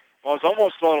Lions. Ball's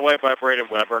almost thrown away by Braden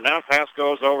Weber. Now pass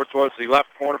goes over towards the left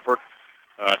corner for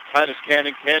Titus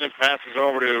Cannon. Cannon passes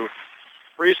over to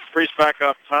Priest. Priest back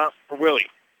up top for Willie.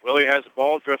 Willie has the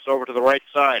ball, drifts over to the right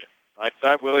side. Right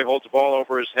side, Willie holds the ball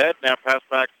over his head. Now pass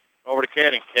back over to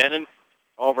Cannon. Cannon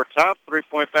over top.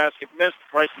 3-point basket missed.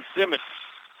 Bryson Simmons.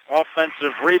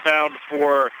 Offensive rebound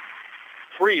for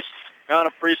Priest. Connor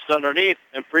Priest underneath,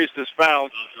 and Priest is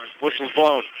fouled. Whistle's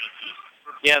blown.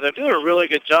 Yeah, they're doing a really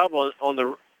good job on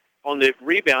the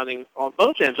rebounding on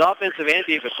both ends, offensive and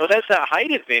defense. So that's a height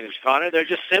advantage, Connor. They're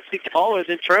just simply taller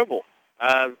than Trimble.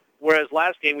 Whereas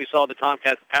last game we saw the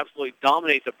Tomcats absolutely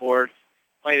dominate the board,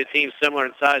 playing a team similar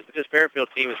in size, but this Fairfield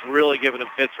team is really giving them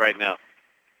fits right now.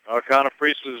 Connor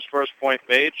Priest with his first point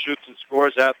made, shoots and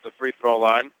scores at the free throw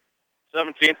line.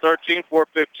 17-13,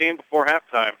 4:15 before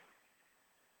halftime.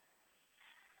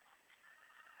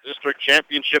 District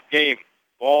championship game.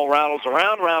 Ball rattles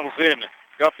around, rattles in.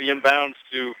 Guffey inbounds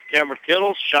to Cameron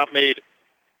Kittle. Shot made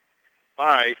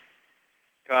by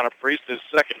Connor Priest, his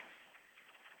second.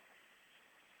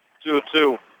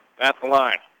 2-2 at the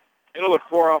line. Kittle at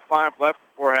 4:05 left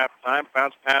before halftime.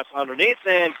 Bounce pass underneath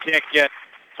and can't get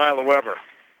Tyler Weber.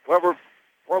 Weber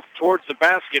broke towards the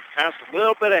basket, passed a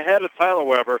little bit ahead of Tyler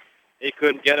Weber. He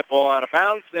couldn't get it, ball out of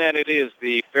bounds, and it is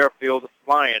the Fairfield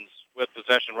Lions with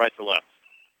possession right to left.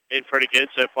 Been pretty good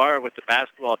so far with the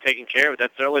basketball taken care of.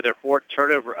 That's only their fourth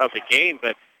turnover of the game,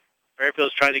 but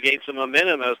Fairfield's trying to gain some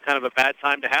momentum. It was kind of a bad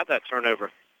time to have that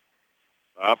turnover.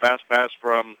 Pass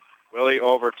from Willie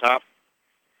over top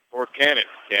for Cannon.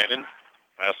 Cannon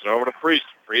passes it over to Priest.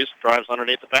 Priest drives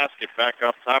underneath the basket. Back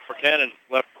up top for Cannon.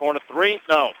 Left corner three.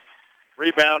 No.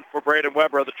 Rebound for Braden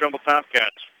Weber of the Trimble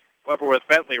Tomcats. Weber with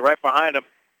Bentley right behind him.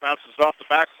 Bounces off the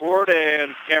backboard,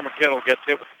 and Cameron Kittle gets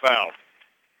hit with the foul.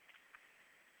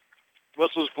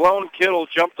 Whistle's blown. Kittle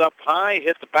jumped up high,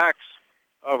 hit the backs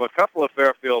of a couple of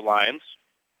Fairfield Lions.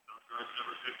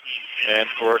 And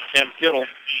for Ken Kittle,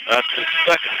 that's his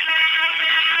second.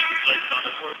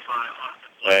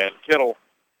 And Kittle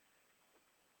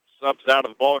subs out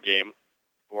of the ball game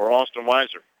for Austin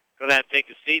Weiser. Going to have to take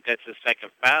a seat. That's his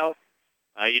second foul.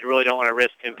 You really don't want to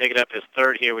risk him picking up his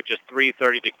third here with just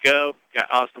 3:30 to go.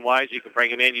 Got Austin Weiser. You can bring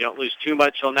him in. You don't lose too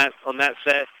much on that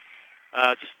set.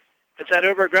 It's that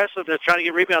over-aggressive. They're trying to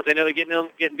get rebounds. They know they're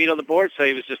getting beat on the board, so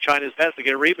he was just trying his best to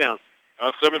get a rebound.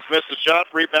 Simmons missed a shot.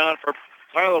 Rebound for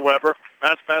Tyler Weber.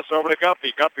 Pass over to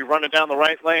Guffey. Guffey running down the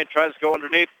right lane. Tries to go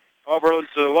underneath. Over into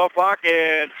the low block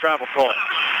and travel call.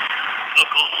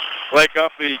 Blake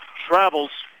Guffey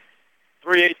travels.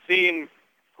 3:18,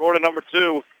 quarter number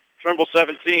 2. Trimble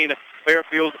 17,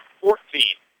 Fairfield 14.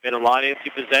 Been a lot of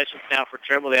empty possessions now for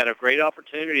Trimble. They had a great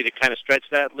opportunity to kind of stretch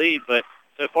that lead, but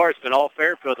so far it's been all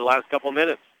Fairfield the last couple of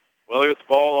minutes. Willie with the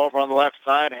ball over on the left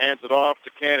side, hands it off to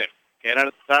Cannon. Cannon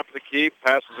at the top of the key,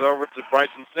 passes over to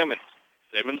Bryson Simmons.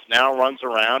 Simmons now runs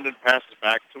around and passes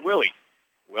back to Willie.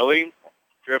 Willie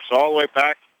drifts all the way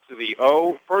back to the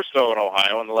first O in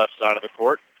Ohio on the left side of the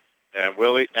court. And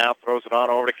Willie now throws it on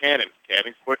over to Cannon.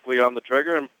 Cannon quickly on the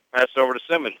trigger and passes over to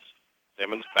Simmons.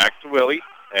 Simmons back to Willie.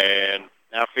 And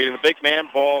now feeding the big man.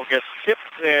 Ball gets tipped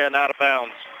and out of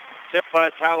bounds. Tipped by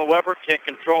Tyler Weber. Can't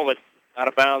control it. Out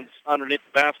of bounds underneath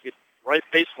the basket. Right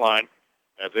baseline.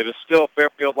 As it is still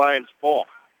Fairfield Lions ball.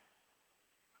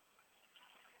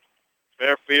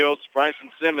 Fairfield's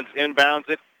Bryson Simmons inbounds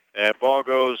it. And ball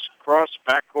goes cross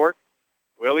backcourt.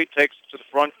 Willie takes it to the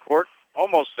front court.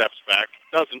 Almost steps back.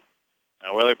 Doesn't.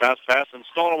 Now Willie pass and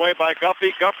stolen away by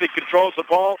Guffey. Guffey controls the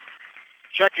ball.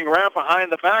 Checking around behind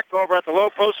the back over at the low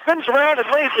post. Spins around and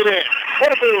lays it in.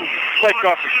 What a move. Blake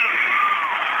Guffey.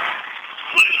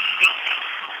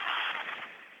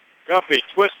 Guffey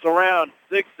twists around.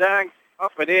 Zigzag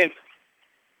up and in.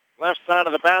 Left side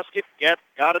of the basket.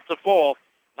 Got it to fall.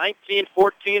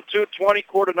 19-14, 2:20,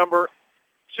 quarter number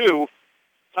 2.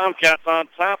 Tomcats on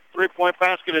top. 3-point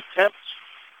basket attempts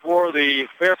for the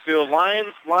Fairfield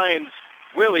Lions. Lions,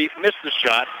 Willie missed the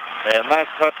shot. And last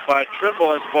touch by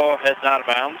Trimble as the ball heads out of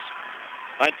bounds.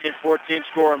 19-14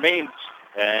 score remains.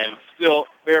 And still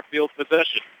Fairfield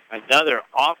possession. Another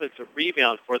offensive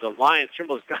rebound for the Lions.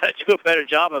 Trimble's got to do a better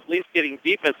job of at least getting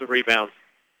defensive rebounds.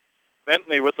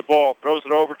 Bentley with the ball. Throws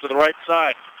it over to the right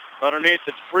side. Underneath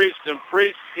it's Priest. And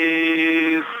Priest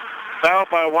is fouled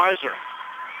by Weiser.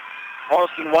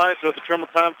 Austin Weiser of the Trimble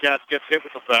Tomcats gets hit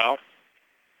with the foul.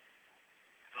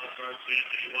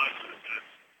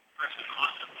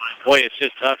 Boy, it's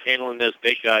just tough handling those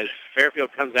big guys.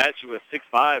 Fairfield comes at you with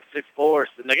 6'5", 6'4",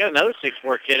 and they got another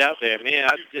 6'4" kid out there. Man,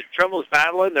 Trimble's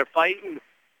battling. They're fighting.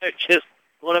 They're just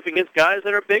going up against guys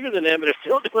that are bigger than them, but they're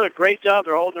still doing a great job.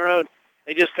 They're holding their own.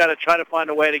 They just got to try to find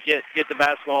a way to get the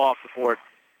basketball off the board.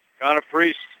 Connor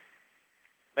Priest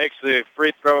makes the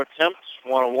free throw attempt.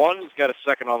 1-1. He's got a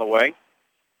second on the way.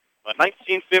 A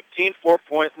 19-15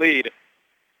 4-point lead.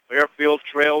 Fairfield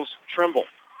trails Trimble.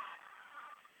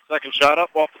 Second shot up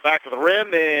off the back of the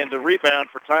rim, and the rebound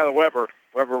for Tyler Weber.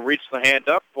 Weber reached the hand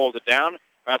up, pulled it down,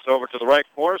 pass over to the right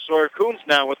corner. Sawyer Coons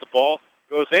now with the ball.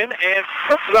 Goes in and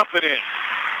puts it up and in.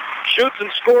 Shoots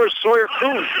and scores Sawyer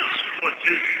Coons.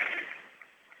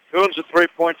 Coons with 3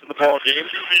 points in the ball game.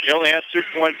 He only had 2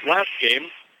 points last game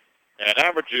and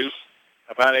averages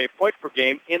about a point per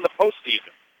game in the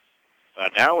postseason.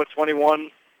 Now with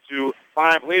 21-5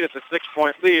 lead, it's a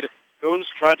 6-point lead. Coons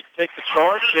tried to take the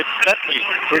charge. It's Bentley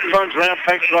who turns around,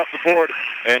 banks it off the board,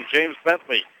 and James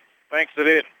Bentley banks it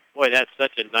in. Boy, that's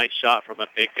such a nice shot from a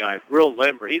big guy. Real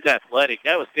limber. He's athletic.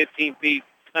 That was 15 feet,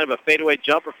 kind of a fadeaway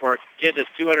jumper for a kid that's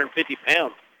 250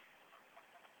 pounds.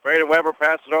 Braden Weber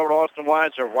passes it over to Austin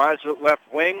Weiser. Weiser left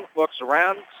wing, looks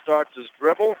around, starts his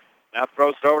dribble. Now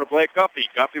throws it over to Blake Guffey.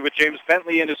 Guffey with James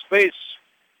Bentley in his face.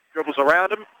 Dribbles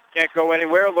around him. Can't go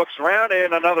anywhere. Looks around,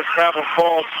 and another travel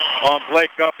call on Blake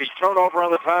Guffey. Turnover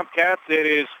on the Tomcats. It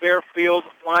is Fairfield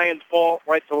Lions ball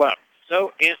right to left.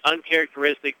 So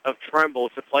uncharacteristic of Trimble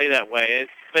to play that way.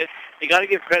 But you got to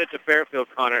give credit to Fairfield,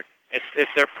 Connor.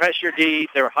 It's their pressure D,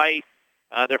 their height.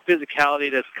 their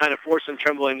physicality that's kind of forcing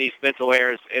Trimble in these mental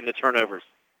errors and the turnovers.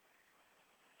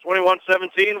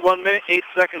 21-17, 1 minute, 8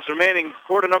 seconds remaining,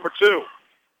 quarter number 2.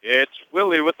 It's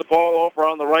Willie with the ball over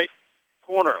on the right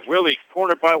corner. Willie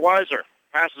cornered by Weiser.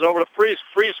 Passes over to Priest.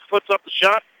 Priest puts up the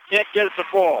shot. Can't get it to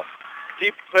fall.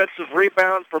 Deep defensive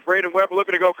rebound for Braden Weber.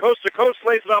 Looking to go coast to coast.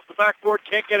 Lays it off the backboard.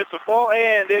 Can't get it to fall.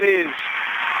 And it is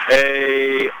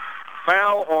a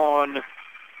foul on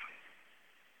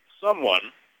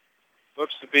someone.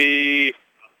 Looks to be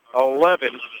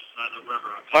 11.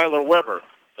 Tyler Weber.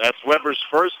 That's Weber's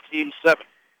first, team 7.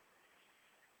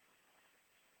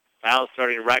 Fouls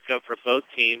starting to rack up for both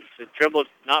teams. And Trimble's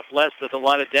not blessed with a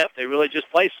lot of depth. They really just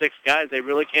play 6 guys. They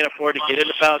really can't afford to get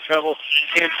into foul trouble.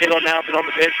 Cam Tittle now been on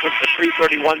the bench with the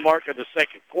 3:31 mark of the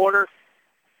second quarter.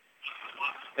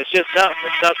 It's just tough.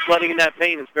 It's tough flooding in that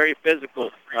paint. It's very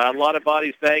physical. A lot of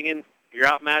bodies banging. You're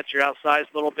outmatched. You're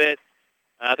outsized a little bit.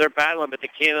 They're battling, but they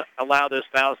can't allow those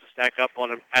fouls to stack up on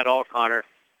them at all, Connor.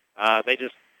 I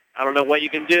don't know what you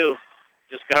can do.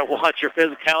 Just got to watch your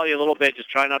physicality a little bit. Just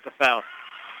try not to foul.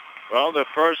 Well, the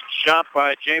first shot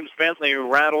by James Bentley,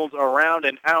 who rattled around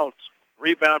and out.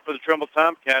 Rebound for the Trimble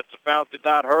Tomcats. The foul did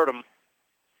not hurt him.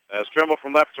 As Trimble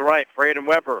from left to right, Braden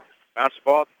Weber bounces the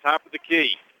ball at the top of the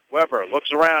key. Weber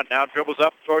looks around, now dribbles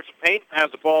up towards the paint,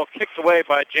 has the ball kicked away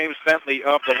by James Bentley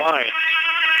of the line.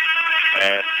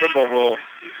 And Trimble will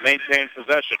maintain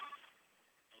possession.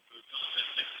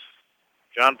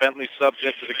 John Bentley subs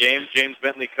into the game. James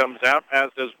Bentley comes out, as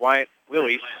does Wyatt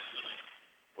Willie.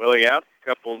 Willie out.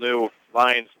 Couple new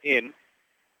lines in.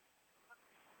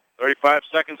 35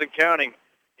 seconds and counting.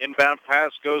 Inbound pass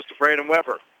goes to Braden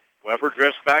Weber. Weber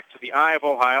drifts back to the eye of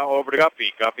Ohio, over to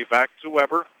Guppy. Guppy back to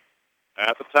Weber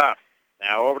at the top.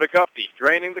 Now over to Guppy,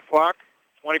 draining the clock.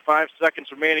 25 seconds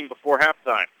remaining before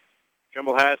halftime.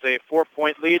 Trimble has a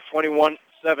 4-point lead,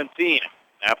 21-17.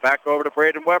 Now back over to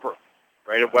Braden Weber.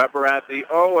 Braden Weber at the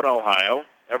O in Ohio.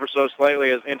 Ever so slightly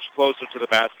is inch closer to the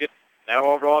basket. Now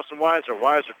over to Austin Weiser.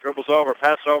 Weiser dribbles over,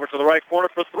 pass over to the right corner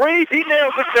for 3. He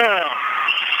nails it down.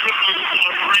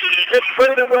 It's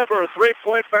Braden Weber,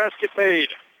 3-point basket made.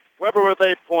 Weber with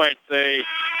 8 points. A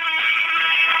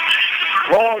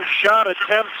long shot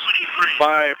attempt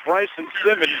by Bryson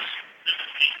Simmons.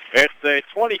 It's a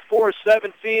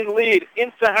 24-17 lead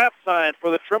into halftime for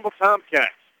the Trimble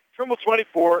Tomcats. Trimble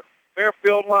 24,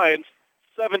 Fairfield Lions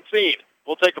 17.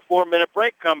 We'll take a 4-minute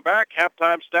break, come back,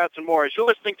 halftime stats and more as you're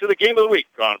listening to the Game of the Week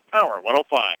on Power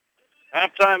 105.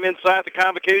 Halftime inside the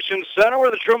Convocation Center where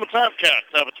the Trimble Tomcats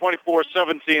have a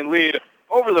 24-17 lead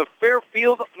over the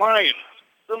Fairfield Lions.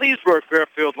 The Leesburg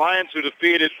Fairfield Lions, who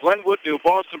defeated Glenwood, New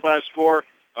Boston by a score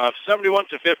of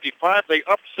 71-55. They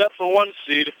upset the 1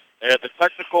 seed. They had the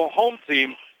technical home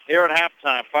team here at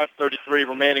halftime. 5:33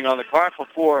 remaining on the clock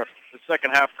before the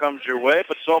second half comes your way.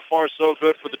 But so far, so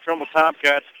good for the Trimble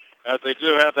Tomcats, as they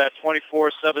do have that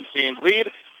 24-17 lead.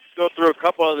 Let's go through a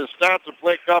couple of the stats of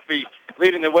Blake Guppy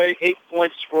leading the way, 8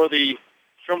 points for the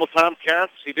Trimble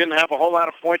Tomcats. He didn't have a whole lot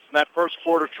of points in that first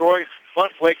quarter, Troy,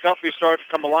 but Blake Guppy started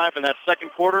to come alive in that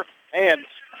second quarter and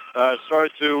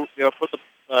started to put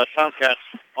the Tomcats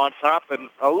on top and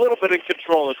a little bit in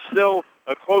control. It's still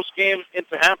a close game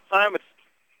into halftime. It's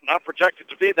not projected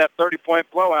to be that 30-point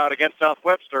blowout against South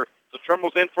Webster. So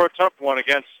Trimble's in for a tough one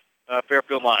against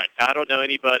Fairfield Lions. I don't know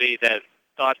anybody that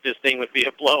thought this thing would be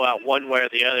a blowout one way or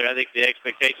the other. I think the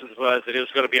expectations was that it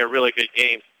was going to be a really good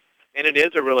game, and it is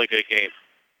a really good game.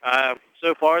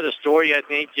 So far, the story, I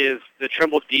think, is the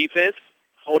Trimble defense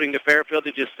holding the Fairfield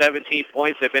to just 17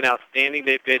 points. They've been outstanding.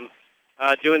 They've been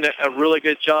doing a really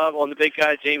good job on the big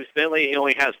guy, James Bentley. He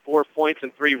only has 4 points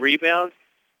and 3 rebounds.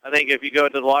 I think if you go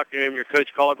into the locker room, your coach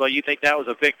Caldwell, you think that was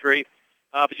a victory,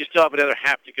 but you still have another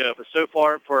half to go. But so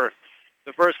far, for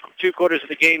the first 2 quarters of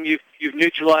the game, you've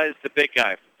neutralized the big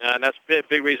guy, and that's a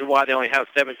big reason why they only have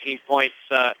 17 points.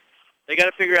 They got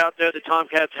to figure out there, the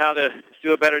Tomcats, how to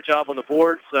do a better job on the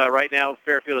boards. Right now,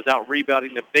 Fairfield is out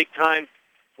rebounding them big time.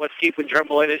 What's keeping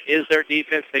Trimble in it is their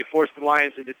defense. They forced the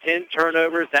Lions into 10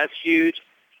 turnovers. That's huge.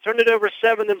 Turned it over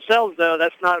 7 themselves, though.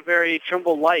 That's not very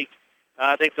Trimble-like.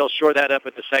 I think they'll shore that up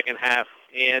at the second half.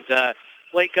 And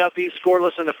Blake Guppy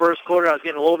scoreless in the first quarter. I was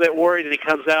getting a little bit worried, and he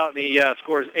comes out and he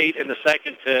scores 8 in the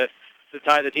second to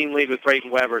tie the team lead with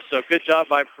Braden Weber. So good job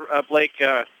by Blake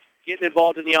getting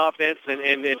involved in the offense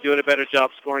and doing a better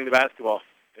job scoring the basketball.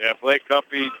 Yeah, Blake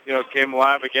Guppy, came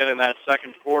alive again in that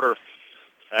second quarter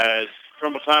as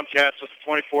Trimble Tomcats with a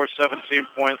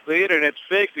 24-17 lead, and it's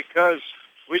big because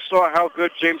we saw how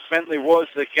good James Bentley was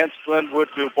against Glenwood,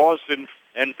 New Boston,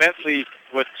 and Bentley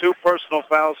with 2 personal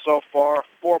fouls so far,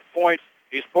 4 points.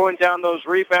 He's pulling down those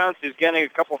rebounds. He's getting a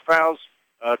couple fouls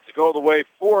to go the way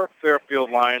for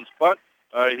Fairfield Lions, but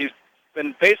He's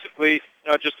been basically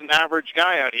just an average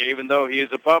guy out here, even though he is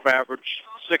above average,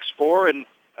 6'4", and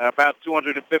about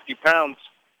 250 pounds.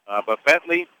 But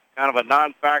Bentley, kind of a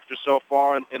non-factor so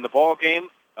far in the ball game.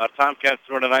 Tomcats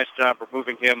doing a nice job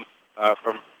removing him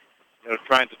from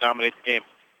trying to dominate the game.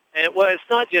 And it's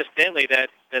not just Bentley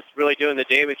that's really doing the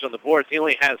damage on the boards. He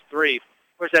only has 3. Of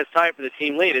course, that's tied for the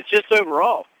team lead. It's just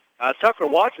overall. Tucker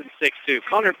Watson's 6'2".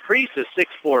 Connor Priest is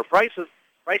 6'4".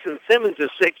 Bryson Simmons is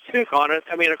 6'2", Connor.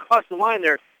 I mean, across the line,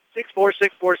 they're 6'4",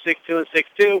 6'4", 6'2",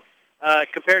 and 6'2",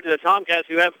 compared to the Tomcats,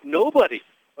 who have nobody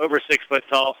over 6 foot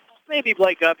tall. Maybe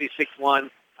Blake Guppy's 6'1".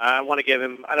 I don't want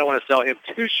to sell him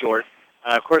too short.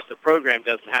 Of course, the program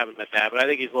doesn't have him at that, but I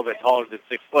think he's a little bit taller than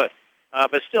 6 foot.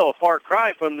 But still a far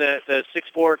cry from the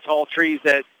 6'4" tall trees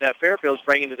that Fairfield's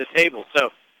bringing to the table. So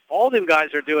all them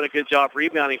guys are doing a good job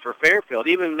rebounding for Fairfield.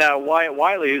 Even Wyatt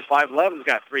Wiley, who's 5'11", has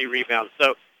got 3 rebounds.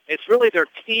 So it's really their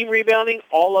team rebounding,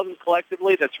 all of them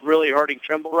collectively, that's really hurting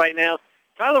Trimble right now.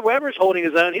 Tyler Weber's holding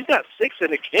his own. He's got 6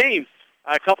 in the game.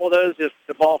 A couple of those, just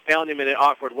the ball found him in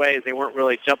awkward ways. They weren't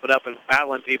really jumping up and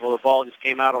battling people. The ball just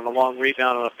came out on a long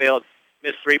rebound on a failed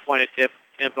missed three-point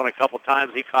attempt on a couple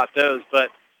times. He caught those. But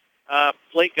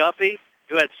Blake Guppy,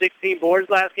 who had 16 boards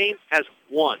last game, has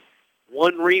 1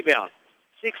 rebound.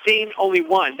 16, only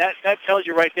 1. That tells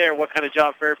you right there what kind of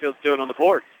job Fairfield's doing on the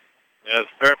board. Yes,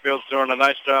 Fairfield's doing a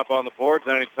nice job on the boards.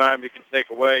 Anytime you can take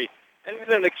away, and we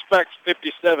didn't expect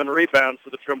 57 rebounds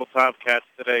for the Trimble Tomcats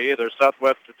today either.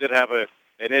 Southwestern did have an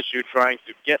issue trying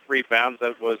to get rebounds.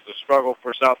 That was the struggle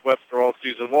for Southwestern all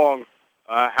season long.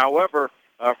 However,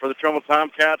 for the Trimble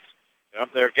Tomcats,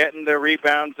 they're getting their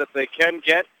rebounds that they can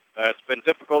get. It's been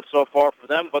difficult so far for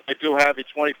them, but they do have a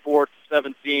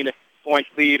 24-17 point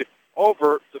lead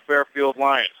over the Fairfield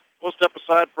Lions. We'll step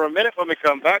aside for a minute when we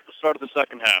come back to start of the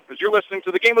second half, as you're listening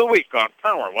to the Game of the Week on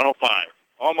Power 105.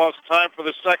 Almost time for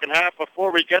the second half.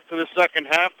 Before we get to the second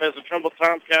half, as the Trimble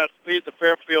Tomcats lead the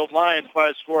Fairfield Lions by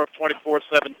a score of 24-17,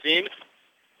 it's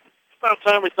about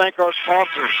time we thank our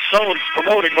sponsors, Stone's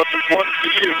promoting what's important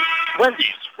to you. Wendy's,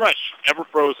 fresh, ever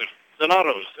frozen.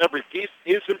 Donato's, every piece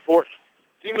is important.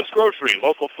 Siemens Grocery,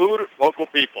 local food, local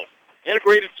people.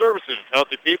 Integrated Services,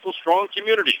 healthy people, strong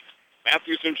communities.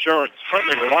 Matthews Insurance,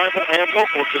 friendly, reliable, and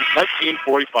local since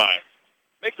 1945.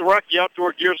 Make the Rocky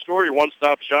Outdoor Gear Store your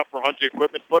one-stop shop for hunting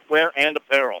equipment, footwear, and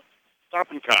apparel. Stop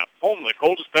and Cop, home of the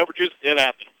coldest beverages in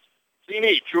Athens.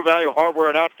 C&E, True Value Hardware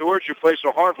and Outdoors, your place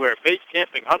for hardware, bait,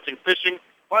 camping, hunting, fishing,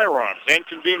 firearms, and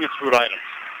convenience food items.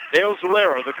 Dale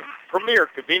Zalero, the premier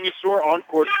convenience store on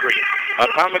Court Street.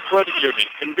 Atomic Credit Union,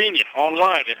 convenient,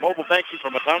 online, and mobile banking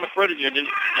from Atomic Credit Union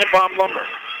and Bob Lumber.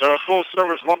 They're a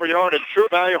full-service lumberyard and True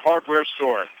Value Hardware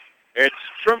store. It's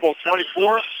Trimble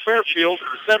 24, Fairfield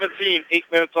 17, 8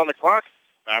 minutes on the clock.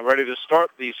 Now ready to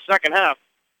start the second half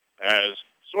as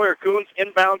Sawyer Coons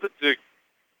inbounded to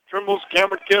Trimble's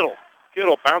Cameron Kittle.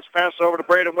 Kittle bounce pass over to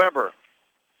Braden Weber.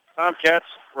 Tomcats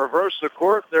reverse the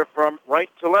court. They're from right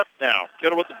to left now.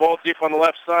 Kittle with the ball deep on the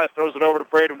left side, throws it over to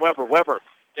Braden Weber. Weber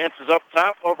dances up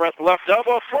top, over at the left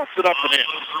elbow, floats it up and in.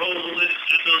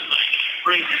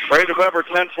 Braden Weber,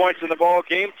 10 points in the ball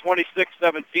game,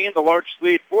 26-17, the largest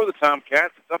lead for the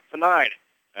Tomcats. It's up to 9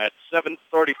 at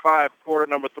 7:35, quarter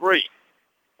number 3.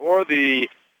 For the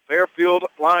Fairfield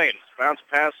Lions, bounce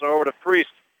pass over to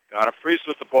Priest. Got a Priest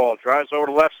with the ball, drives over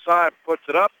to left side, puts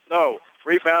it up. No.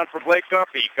 Rebound for Blake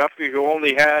Guppy. Guppy, who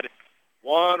only had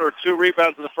 1 or 2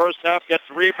 rebounds in the first half, gets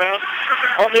the rebound.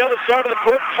 On the other side of the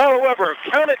court, Tyler Weber,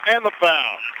 count it, and the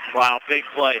foul. Wow, big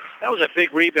play. That was a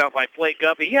big rebound by Blake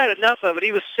Guppy. He had enough of it.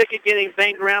 He was sick of getting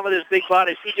banged around with his big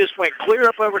body. He just went clear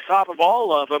up over top of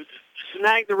all of them,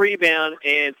 snagged the rebound,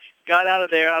 and got out of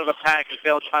there, out of the pack, and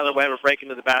failed Tyler Weber breaking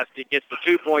to the basket. Gets the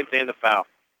 2 points and the foul.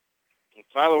 And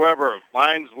Tyler Weber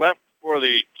lines left for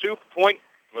the 2-point,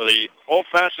 for the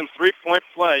old-fashioned 3-point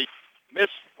play.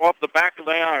 Missed off the back of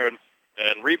the iron.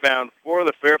 And rebound for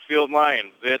the Fairfield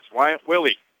Lions. It's Wyatt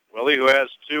Willie. Willie, who has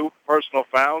 2 personal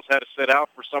fouls, had to sit out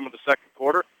for some of the second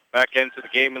quarter. Back into the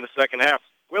game in the second half.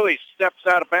 Willie steps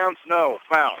out of bounds. No,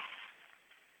 foul.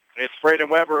 It's Braden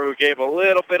Weber who gave a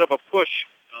little bit of a push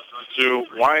to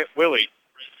Wyatt Willie.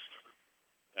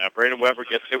 Now Braden Weber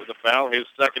gets hit with a foul. His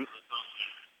second.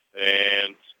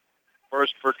 And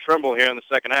first for Trimble here in the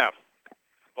second half.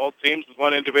 Both teams with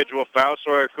 1 individual foul.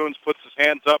 Sawyer Coons puts his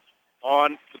hands up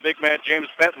on the big man, James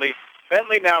Bentley.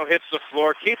 Bentley now hits the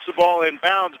floor, keeps the ball in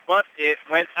bounds, but it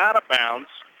went out of bounds.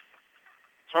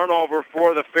 Turnover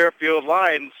for the Fairfield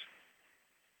Lions.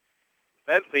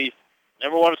 Bentley,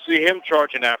 never want to see him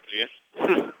charging after you.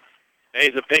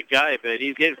 He's a big guy, but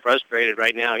he's getting frustrated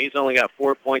right now. He's only got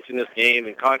 4 points in this game,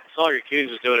 and Sawyer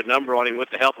Coons is doing a number on him with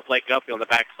the help of Blake Guppy on the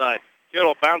backside.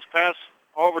 Kittle bounce pass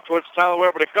over towards Tyler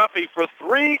Weber to Guppy for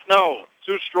three. No,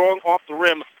 too strong off the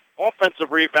rim.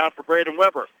 Offensive rebound for Braden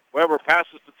Weber. Weber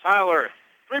passes to Tyler.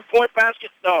 Three-point basket,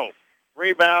 no.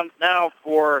 Rebound now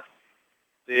for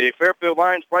the Fairfield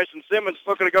Lions. Bryson Simmons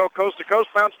looking to go coast to coast.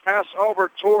 Bounce pass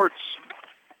over towards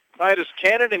Titus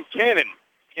Cannon, and Cannon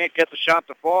can't get the shot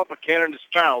to fall, but Cannon is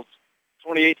fouled.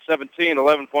 28-17,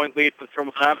 11-point lead for the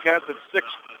Trimble Tomcats at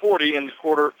 6:40 in the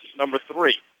quarter number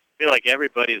 3. I feel like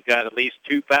everybody's got at least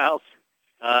 2 fouls.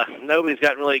 Nobody's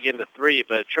gotten really getting to 3,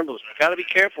 but Trimble's got to be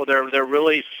careful. They're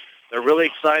really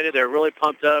excited. They're really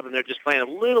pumped up, and they're just playing a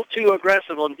little too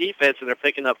aggressive on defense, and they're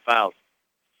picking up fouls.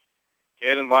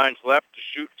 Cannon lines left to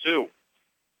shoot 2.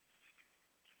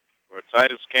 For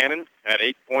Titus Cannon, had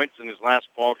 8 points in his last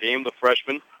ball game, the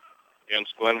freshman,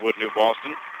 against Glenwood, New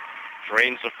Boston.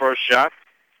 Drains the first shot,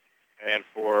 and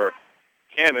for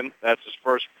Cannon, that's his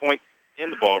first point in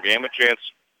the ball game, a chance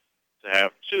to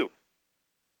have 2.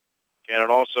 Cannon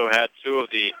also had 2 of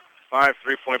the 5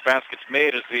 3-point baskets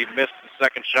made as he missed the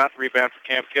second shot. Rebound for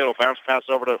Cam Kittle. Bounce pass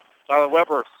over to Tyler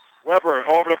Weber. Weber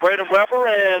over to Braden Weber,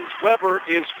 and Weber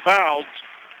is fouled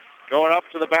going up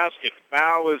to the basket.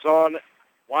 Foul is on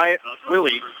Wyatt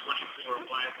Willie.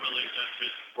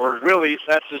 For Willie,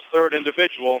 that's his 3rd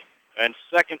individual, and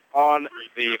 2nd on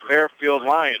the Fairfield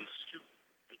Lions.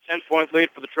 A 10-point lead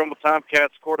for the Trimble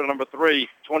Tomcats, quarter number 3,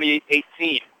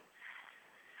 28-18.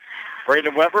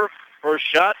 Braden Weber, first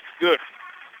shot, good.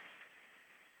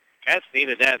 Cats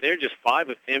needed that. They're just 5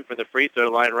 of 10 from the free throw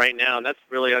line right now, and that's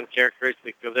really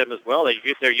uncharacteristic of them as well.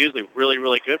 They're usually really,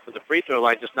 really good for the free throw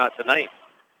line, just not tonight.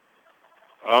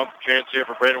 Chance here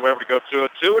for Braden Weber to go 2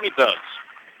 of 2, and he does.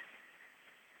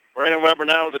 Braden Weber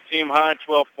now with a team-high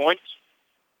 12 points.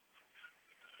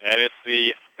 And it's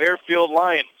the Fairfield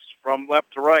Lions from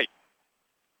left to right.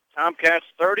 Tomcats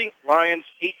 30, Lions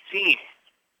 18.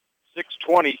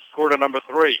 6:20, quarter number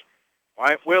 3.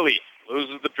 Wyatt Willie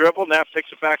loses the dribble, now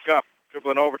picks it back up.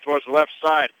 Dribbling over towards the left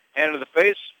side. Hand to the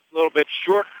face, a little bit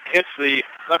short, hits the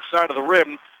left side of the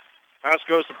rim. Pass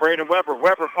goes to Braden Weber.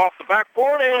 Weber off the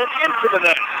backboard and into the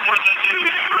net.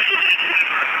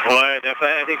 Boy,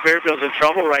 I think Fairfield's in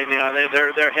trouble right now.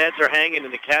 Their heads are hanging,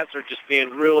 and the Cats are just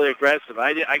being really aggressive.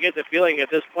 I get the feeling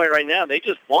at this point right now they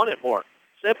just want it more.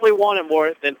 Simply want it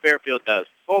more than Fairfield does.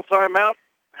 Full timeout.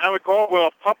 Howard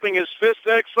Caldwell pumping his fist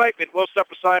in excitement. We'll step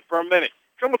aside for a minute.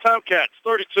 Trimble Tomcats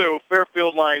 32,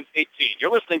 Fairfield Lions 18.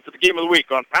 You're listening to the Game of the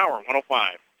Week on Power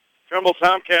 105. Trimble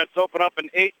Tomcats open up an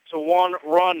 8-1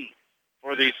 run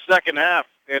for the second half.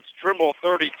 It's Trimble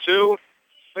 32,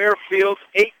 Fairfield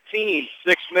 18,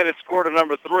 6 minutes, quarter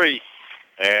number 3.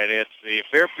 And it's the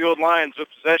Fairfield Lions with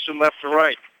possession left to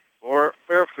right for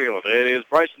Fairfield. It is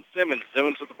Bryson Simmons.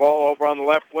 Simmons with the ball over on the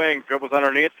left wing. Dribbles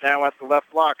underneath, now at the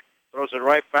left block. Throws it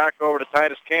right back over to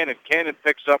Titus Cannon. Cannon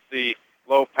picks up the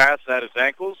low pass at his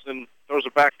ankles and throws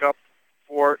it back up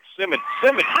for Simmons.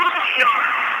 Simmons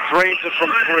drains it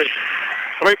from 3.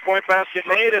 3-point basket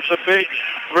made. It's a big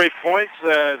 3 points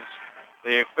as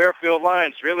the Fairfield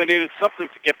Lions really needed something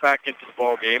to get back into the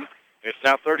ball game. It's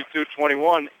now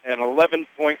 32-21, an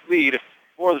 11-point lead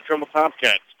for the Trimble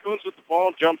Tomcats. Coons with the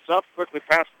ball, jumps up, quickly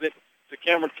passes it to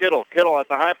Cameron Kittle. Kittle at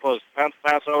the high post, bounce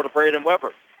pass over to Braden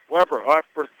Weber. Weber off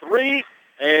for 3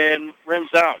 and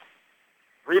rims out.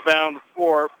 Rebound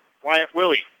for Wyatt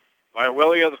Willie. Wyatt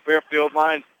Willie of the Fairfield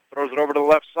Lions throws it over to the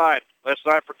left side. Left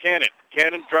side for Cannon.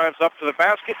 Cannon drives up to the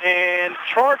basket and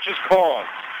charge is called.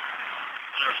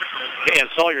 Man,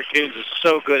 Sawyer Coons is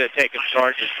so good at taking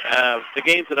charges. The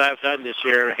games that I've done this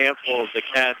year, a handful of the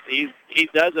Cats, he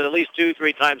does it at least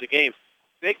 2-3 times a game.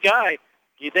 Big guy.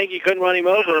 You think you couldn't run him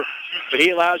over, but he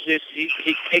allows you.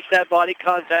 He takes that body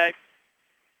contact.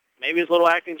 Maybe it's a little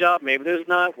acting job. Maybe there's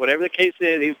not. Whatever the case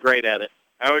is, he's great at it.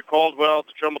 Howard Caldwell,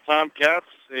 the Trimble Tomcats,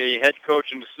 the head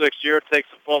coach in the 6th year, takes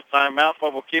a full timeout,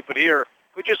 but we'll keep it here.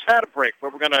 We just had a break,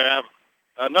 but we're going to have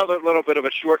another little bit of a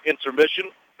short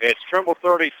intermission. It's Trimble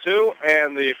 32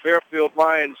 and the Fairfield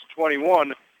Lions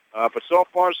 21. But so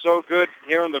far, so good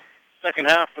here in the second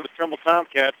half for the Trimble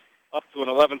Tomcats, up to an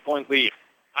 11-point lead.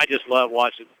 I just love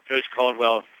watching Coach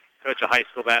Caldwell coach a high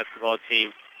school basketball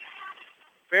team.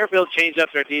 Fairfield changed up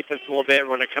their defense a little bit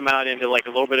when they come out into like a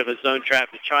little bit of a zone trap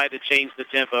to try to change the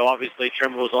tempo. Obviously,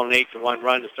 Trimble was on an 8-1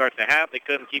 run to start the half. They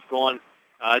couldn't keep going,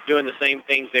 doing the same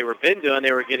things they were been doing.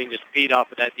 They were getting just beat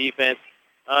off of that defense.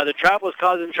 The trap was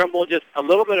causing Trimble just a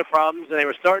little bit of problems, and they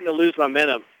were starting to lose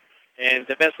momentum. And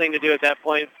the best thing to do at that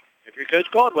point, if you're Coach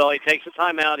Caldwell, he takes a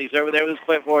timeout. He's over there with his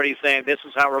clipboard. He's saying, this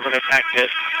is how we're going to attack this.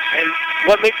 And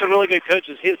what makes a really good coach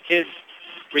is his kids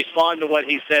respond to what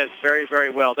he says very, very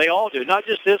well. They all do, not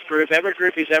just this group, every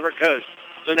group he's ever coached.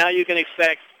 So now you can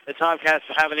expect the Tomcats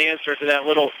to have an answer to that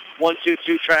little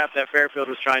 1-2-2 trap that Fairfield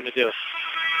was trying to do.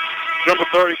 Number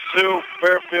 32,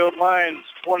 Fairfield Lions,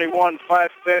 21,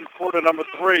 5-10, quarter number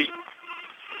 3.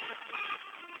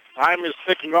 Time is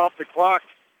ticking off the clock.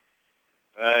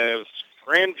 As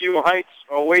Grandview Heights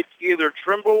awaits either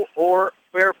Trimble or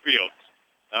Fairfield.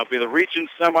 That'll be the region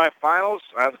semifinals.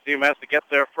 Either team has to get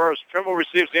there first. Trimble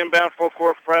receives the inbound full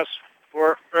court press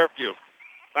for Fairfield.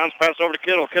 Bounce pass over to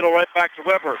Kittle. Kittle right back to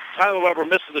Weber. Tyler Weber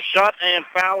misses the shot, and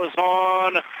foul is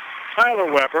on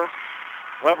Tyler Weber.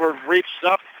 Weber reaches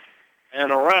up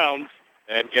and around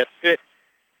and gets hit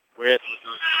with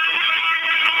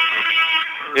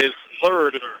his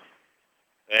third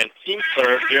and team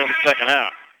third here in the second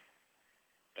half.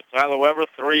 And Tyler Weber,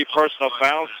 3 personal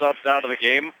fouls, subbed out of the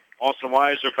game. Austin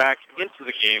Weiser back into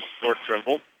the game for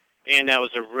Trimble. And that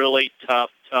was a really tough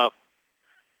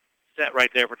set right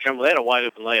there for Trimble. They had a wide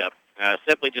open layup.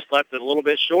 Simply just left it a little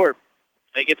bit short.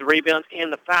 They get the rebound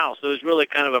and the foul. So it was really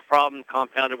kind of a problem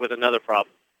compounded with another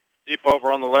problem. Deep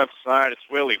over on the left side, it's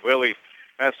Willie. Willie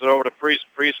passes it over to Priest.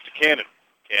 Priest to Cannon.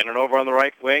 Cannon over on the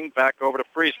right wing, back over to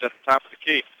Priest at the top of the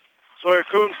key. Sawyer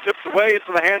Coons tips away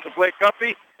into the hands of Blake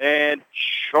Guppy, and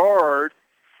foul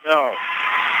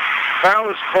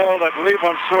is called, I believe,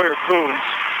 on Sawyer Coons,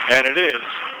 and it is.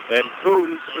 And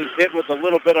Coons is hit with a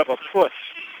little bit of a push.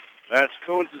 That's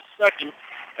Coons' second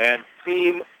and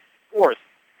team fourth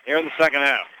here in the second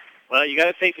half. Well, you got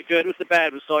to take the good with the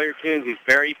bad with Sawyer Coons. He's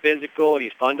very physical, and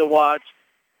he's fun to watch.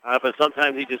 But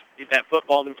sometimes that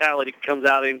football mentality comes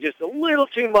out in just a little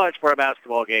too much for a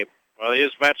basketball game. Well, he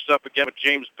is matched up again with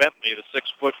James Bentley, the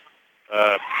 6-foot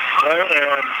player.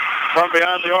 And from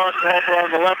beyond the arc, over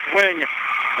on the left wing,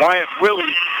 Wyatt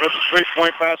Willie with the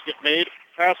 3-point basket made.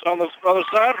 Pass on the other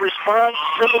side, response,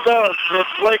 Trimble does for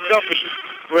Blake Guppy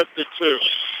with the 2.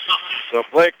 So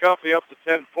Blake Guppy up to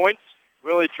 10 points.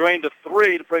 Willie drained a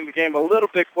 3 to bring the game a little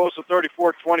bit closer,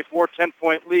 34-24,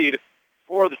 10-point lead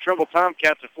for the Trimble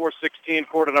Tomcats at 4:16,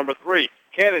 quarter number 3.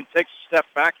 Cannon takes a step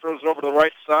back, throws it over to the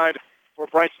right side for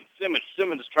Bryson Simmons.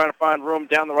 Simmons is trying to find room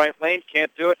down the right lane.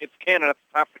 Can't do it. It's Cannon at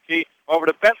the top of the key. Over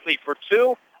to Bentley for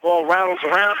 2. Ball rattles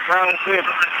around, rattles in.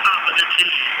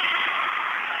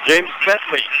 James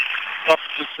Bentley up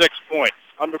to 6 points.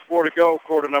 Under 4 to go,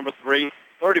 quarter number 3.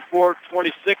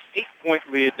 34-26, 8-point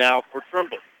lead now for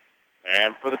Trimble.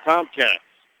 And for the Tomcats,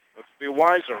 looks to be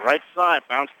Weiser, right side.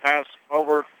 Bounce pass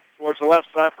over towards the left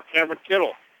side for Cameron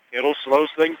Kittle. Kittle slows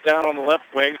things down on the left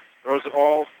wing. Throws it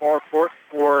all far court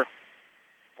for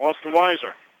Austin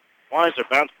Weiser. Weiser,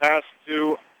 bounce pass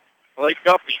to Blake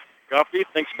Guppy. Guppy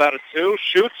thinks about a 2,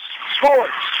 shoots,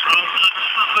 scores.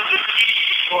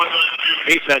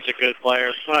 He's such a good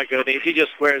player. My goodness, he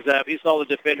just squares up. He saw the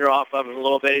defender off of him a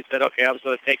little bit. He said, okay, I'm just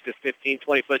going to take this 15,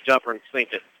 20-foot jumper and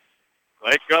sink it.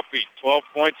 Blake Guppy, 12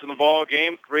 points in the ball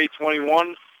game,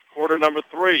 3:21, quarter number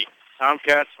 3.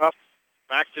 Tomcats up,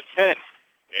 back to 10.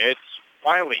 It's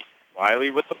Wiley.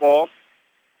 Wiley with the ball.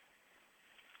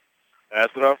 Pass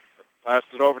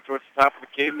it over towards the top of the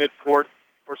key, midcourt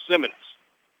for Simmons.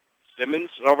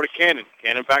 Simmons over to Cannon.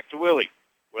 Cannon back to Willie.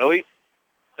 Willie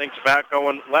thinks about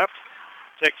going left,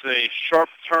 takes a sharp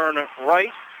turn right,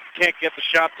 can't get the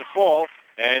shot to fall,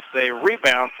 and it's a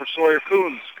rebound for Sawyer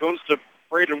Coons. Coons to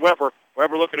Braden Weber.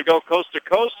 Weber looking to go coast to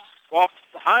coast,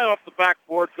 high off the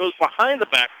backboard, goes behind the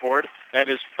backboard, and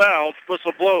is fouled.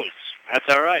 Whistle blows. That's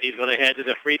all right. He's going to head to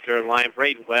the free throw line.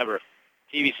 Braden Weber,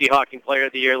 TVC Hawking Player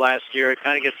of the Year last year. It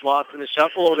kind of gets lost in the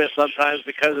shuffle a little bit sometimes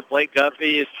because of Blake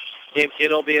Guppy, Tim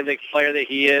Kittle being the player that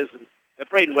he is. And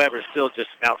Braden Weber is still just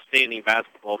an outstanding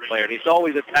basketball player. And he's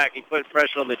always attacking, putting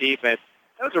pressure on the defense.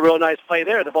 That was a real nice play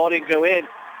there. The ball didn't go in,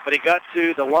 but he got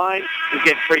to the line. He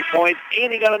gets 3 points,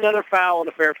 and he got another foul on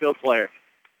the Fairfield player.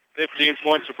 15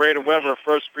 points for Braden Weber.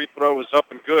 First free throw is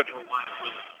up and good.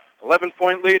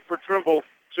 11-point lead for Trimble.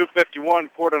 2:51,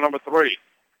 quarter number 3.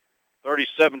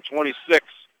 37-26.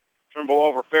 Trimble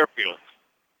over Fairfield.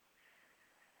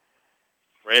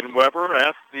 Braden Weber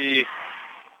at the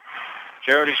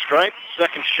charity stripe.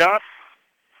 Second shot.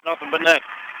 Nothing but net.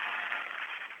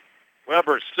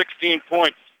 Weber, 16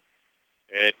 points.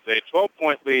 It's a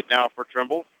 12-point lead now for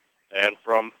Trimble. And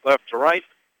from left to right,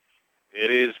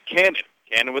 it is Cannon.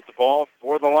 Cannon with the ball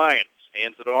for the Lions.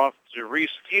 Hands it off to Reese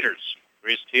Teeters.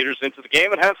 Reese Teeters into the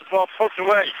game and has the ball poked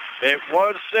away. It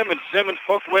was Simmons. Simmons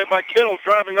poked away by Kittle,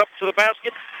 driving up to the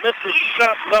basket. Misses the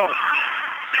shot, no.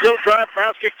 Still drive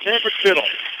basket, Cameron Kittle.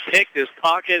 Picked his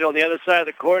pocket on the other side of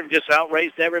the court and just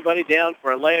outraced everybody down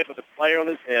for a layup with a player on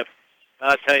his hip.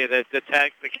 I'll tell you, the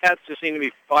Cats just seem to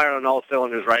be firing on all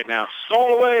cylinders right now.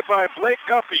 Stolen away by Blake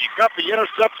Guppy. Guppy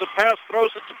intercepts the pass,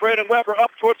 throws it to Braden Weber up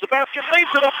towards the basket, lays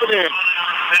it up and in.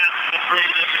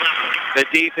 The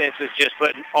defense is just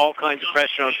putting all kinds of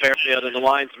pressure on Fairfield, and the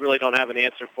Lions really don't have an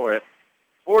answer for it.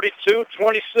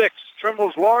 42-26,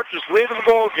 Trimble's largest lead in the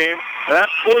ball game. That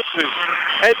forces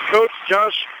head coach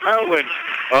Josh Howland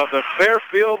of the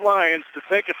Fairfield Lions to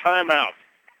take a timeout.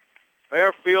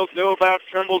 Fairfield knew about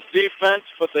Trimble's defense,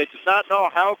 but they did not know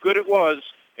how good it was.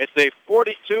 It's a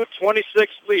 42-26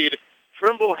 lead.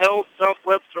 Trimble held South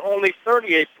Webster only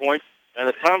 38 points, and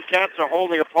the Tomcats are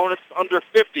holding opponents under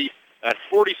 50 at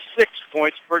 46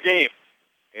 points per game.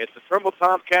 It's the Trimble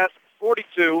Tomcats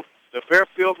 42, the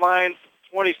Fairfield Lions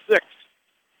 26.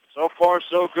 So far,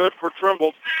 so good for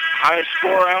Trimble. Highest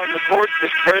score out in the court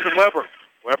is Braden Weber.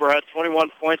 Weber had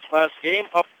 21 points last game,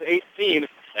 up to 18.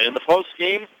 And in the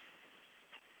postseason,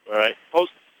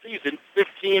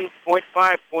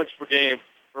 15.5 points per game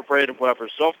for Braden Weber.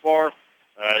 So far,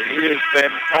 he has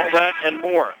been all that and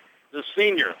more. The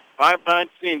senior, 5'9"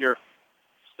 senior,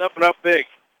 stepping up big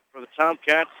for the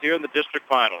Tomcats here in the district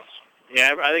finals.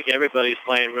 Yeah, I think everybody's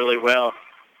playing really well.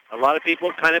 A lot of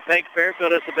people kind of peg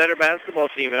Fairfield as a better basketball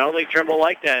team, and I don't think Trimble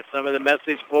like that. Some of the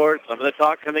message boards, some of the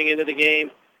talk coming into the game,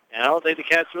 and I don't think the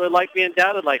Cats really like being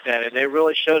doubted like that, and they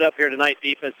really showed up here tonight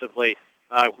defensively,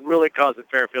 really causing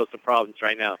Fairfield some problems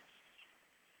right now.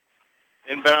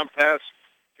 Inbound pass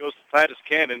goes to Titus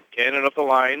Cannon. Cannon up the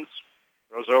lines.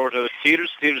 Throws over to the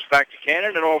Teeters. Teeters back to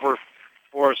Cannon and over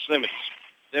for Simmons.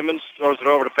 Simmons throws it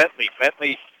over to Bentley.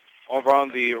 Bentley over on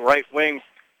the right wing.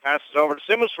 Passes over to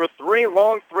Simmons for three.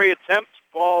 Long three attempts.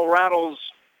 Ball rattles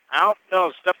out.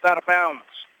 No, stepped out of bounds.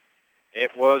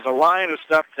 It was a line who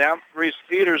stepped down. Reese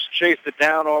Teeters chased it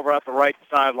down over at the right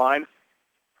sideline.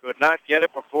 Could not get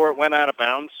it before it went out of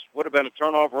bounds. Would have been a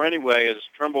turnover anyway as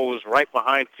Trimble was right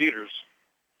behind Teeters.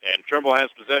 And Trimble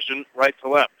has possession right to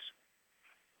left.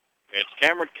 It's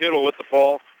Cameron Kittle with the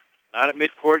ball. Not at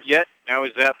midcourt yet. Now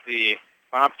he's at the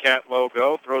Bobcat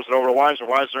logo. Throws it over to Weiser.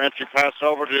 Weiser entry pass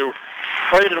over to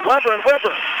Braden Weber. And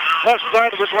Weber, left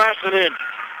side of the glass and in.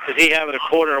 Is he having a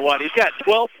quarter or what? He's got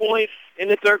 12 points in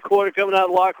the third quarter coming out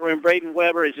of the locker room. Braden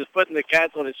Weber is just putting the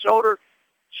Cats on his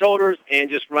shoulders and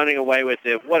just running away with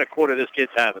it. What a quarter this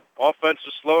kid's having. Offense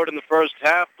is slowed in the first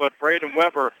half, but Braden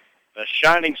Weber, a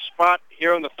shining spot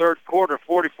here in the third quarter.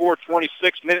 44-26,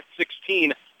 minute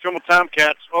 16. Trimble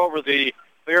Tomcats over the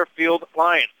Fairfield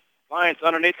Lions. Lions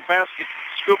underneath the basket,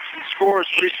 scoops and scores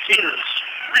for Reese Teeters.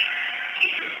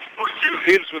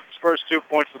 Teeters with his first 2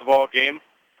 points of the ball game.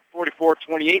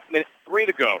 44-28, minute 3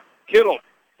 to go. Kittle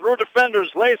through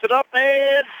defenders, lays it up,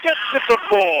 and gets it to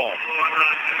fall.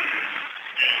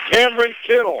 Cameron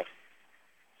Kittle,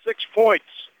 6 points.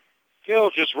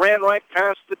 Kittle just ran right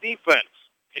past the defense.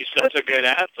 He's such a good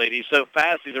athlete. He's so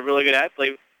fast. He's a really good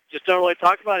athlete. Just don't really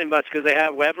talk about him much because they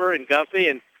have Weber and Guffey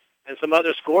and some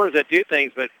other scorers that do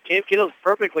things. But Cam Kittle's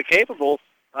perfectly capable.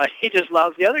 He just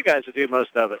allows the other guys to do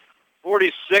most of it.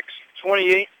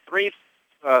 46-28,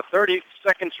 30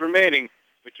 seconds remaining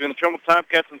between the Trimble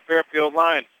Tomcats and Fairfield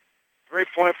Lions.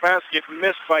 3-point basket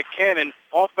missed by Cannon.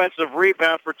 Offensive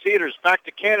rebound for Teeters. Back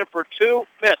to Cannon for two.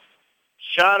 Missed.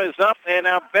 Shot is up, and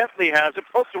now Bentley has it.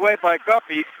 Poked away by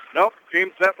Guffey. Nope,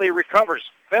 James Bentley recovers.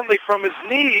 Bentley from his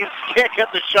knees can't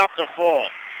get the shot to fall.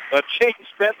 But James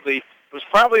Bentley was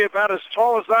probably about as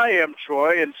tall as I am,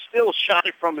 Troy, and still shot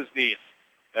it from his knees.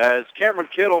 As Cameron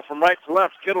Kittle from right to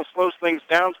left, Kittle slows things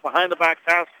down behind the back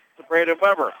pass to Braden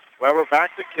Weber. Weber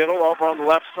back to Kittle over on the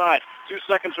left side. 2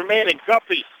 seconds remaining.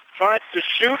 Guffey tried to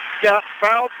shoot, got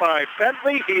fouled by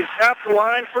Bentley. He's at the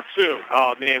line for two.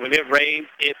 Oh, man, when it rains,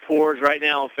 it pours right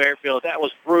now on Fairfield. That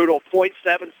was brutal.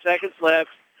 0.7 seconds left.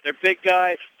 Their big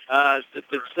guy, the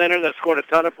center that scored a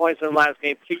ton of points in the last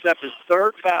game, picks up his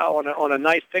third foul on a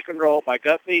nice pick and roll by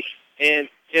Guffey and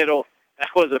Kittle. That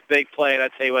was a big play, and I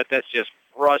tell you what, that's just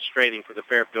frustrating for the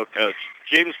Fairfield coach.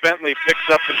 James Bentley picks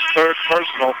up his third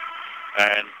personal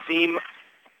and team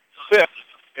fifth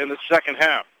in the second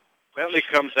half. Bentley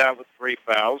comes out with 3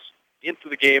 fouls. Into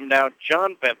the game now,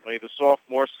 John Bentley, the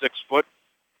sophomore, 6 foot.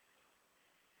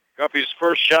 Guffey's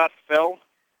first shot fell.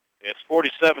 It's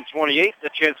 47-28. The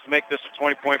chance to make this a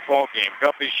 20-point ball game.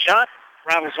 Guffey's shot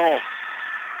travels home.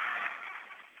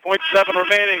 0.7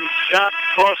 remaining. Shot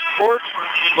cross court.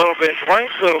 A little bit blank,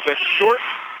 a little bit short.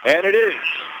 And it is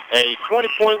a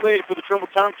 20-point lead for the Trimble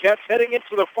Tomcats heading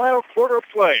into the final quarter of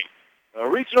play. The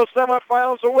regional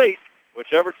semifinals await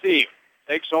whichever team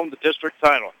takes home the district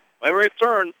title. When we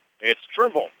return, it's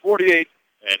Trimble 48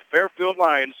 and Fairfield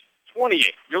Lions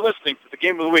 28. You're listening to the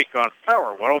Game of the Week on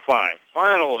Power 105.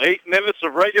 Final 8 minutes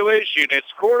of regulation. It's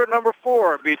quarter number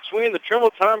 4 between the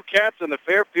Trimble Tomcats and the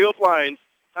Fairfield Lions.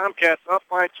 Tomcats up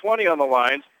by 20 on the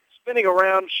lines. Spinning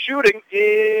around, shooting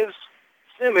is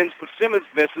Simmons, but Simmons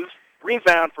misses.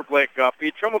 Rebound for Blake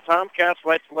Guffey. Trimble Tomcats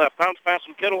right to left. Bounce pass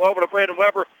from Kittle over to Braden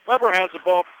Weber. Weber has the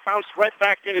ball bounced right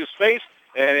back in his face,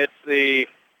 and it's the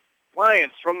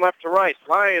Lions from left to right.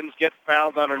 Lions get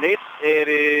fouled underneath. It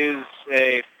is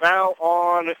a foul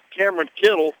on Cameron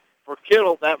Kittle. For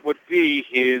Kittle, that would be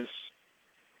his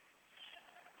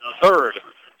third.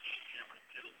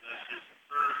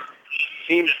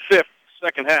 Team fifth,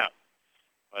 second half.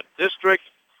 A district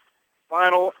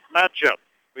final matchup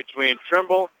between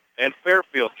Trimble and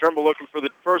Fairfield. Trimble looking for the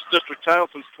first district title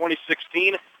since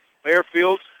 2016.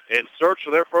 Fairfield in search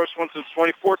of their first one since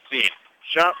 2014.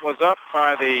 Shot was up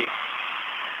by the...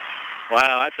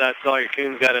 Wow, I thought Sawyer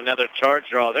Coons got another charge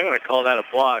draw. They're going to call that a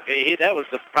block. That was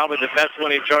probably the best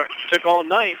one he took all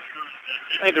night.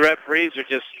 I think the referees are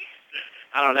just,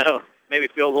 I don't know, maybe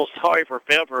feel a little sorry for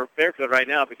Fairfield right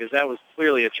now because that was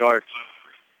clearly a charge.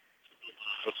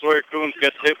 So Sawyer Coons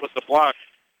gets hit with the block.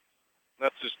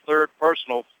 That's his third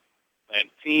personal, and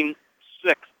team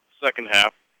sixth, second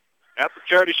half. At the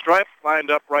charity stripe, lined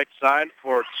up right side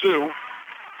for two,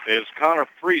 is Connor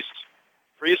Priest.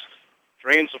 Priest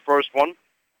drains the first one.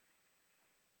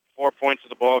 4 points of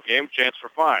the ball game, chance for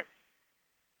 5.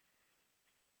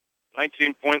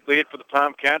 19-point lead for the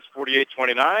Tomcats,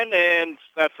 48-29, and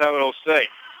that's how it'll stay.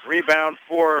 Rebound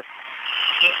for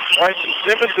Bryson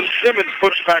Simmons, and Simmons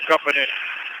puts back up and in.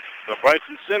 So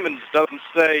Bryson Simmons doesn't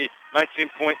stay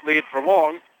 19-point lead for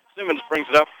long. Simmons brings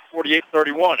it up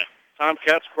 48-31.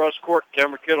 Tomcats cross court.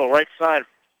 Cameron Kittle right side.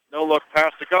 No look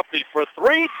pass to Guffey for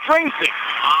 3. Drains it.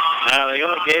 Now they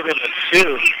only gave him a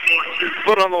 2.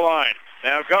 Foot on the line.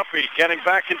 Now Guffey getting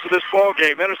back into this ball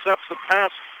game. Intercepts the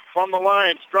pass from the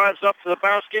Lions. Drives up to the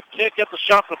basket. Can't get the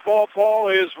shot. The ball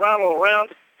is rattled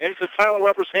around into Tyler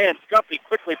Weber's hands. Guffey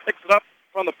quickly picks it up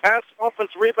from the pass.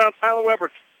 Offensive rebound. Tyler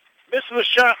Weber missing the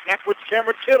shot. Backwards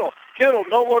Cameron Kittle. Kittle,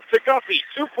 no look to Guffey.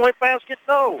 2-point basket,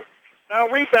 no. Now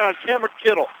rebound, Cameron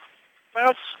Kittle.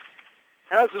 Bounce,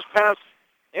 has his pass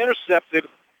intercepted.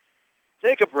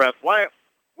 Take a breath. Wyatt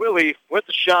Willie with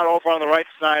the shot over on the right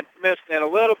side. Missed, and a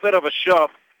little bit of a shove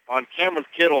on Cameron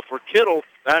Kittle. For Kittle,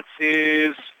 that's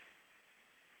his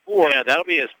 4th. Yeah, that'll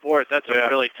be his 4th. That's a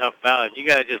really tough foul. You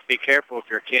got to just be careful if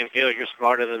you're Cam Kittle. You're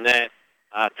smarter than that.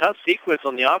 Tough sequence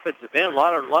on the offensive end. A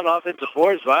lot of offensive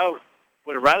boards. But I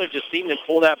would have rather just seen them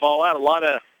pull that ball out. A lot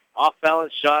of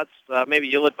off-balance shots,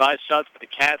 maybe ill-advised shots for the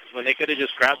Cats when they could have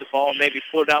just grabbed the ball and maybe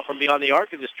pulled it out from beyond the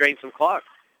arc and just drained some clock.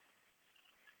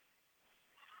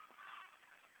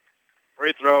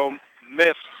 Free throw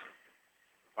missed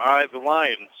by the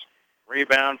Lions.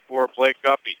 Rebound for Blake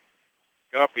Guffey.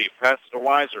 Guffey passes to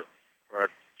Weiser.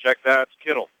 Check that, it's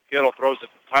Kittle. Kittle throws it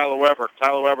to Tyler Weber.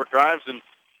 Tyler Weber drives and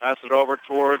passes it over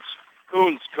towards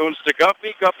Coons. Coons to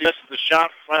Guffey. Guffey misses the shot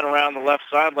right around the left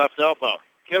side, left elbow.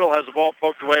 Kittle has the ball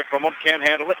poked away from him. Can't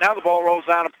handle it. Now the ball rolls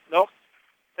out of... Nope.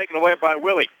 Taken away by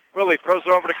Willie. Willie throws it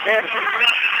over to Cannon.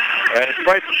 And it's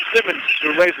Bryson Simmons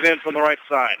who lays it in from the right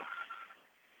side.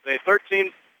 A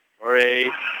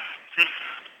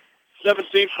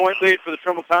 17-point lead for the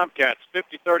Trimble Tomcats.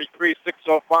 50-33,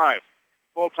 6:05.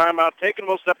 Full timeout taken.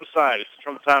 We'll step aside. It's the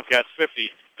Trimble Tomcats 50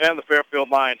 and the Fairfield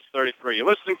Lions 33. You're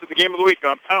listening to the Game of the Week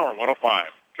on Power 105.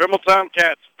 Trimble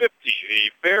Tomcats 50, the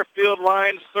Fairfield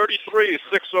Lions 33,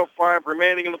 6:05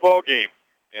 remaining in the ball game.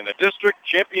 In the district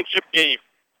championship game,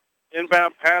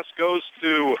 inbound pass goes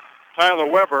to Tyler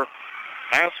Weber.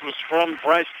 Pass was from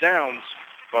Bryce Downs,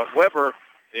 but Weber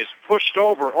is pushed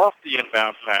over off the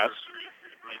inbound pass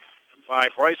by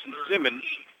Bryson Simmons.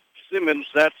 Simmons,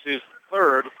 that's his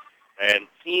 3rd, and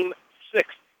team 6th,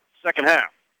 second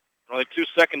half. Only 2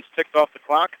 seconds ticked off the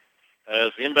clock.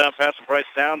 As the inbound pass from Bryce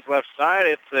Downs left side,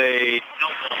 it's a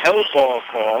held ball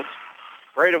called.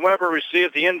 Braden Weber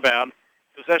received the inbound.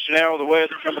 Possession arrow the way of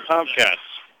the Trimble Tomcats.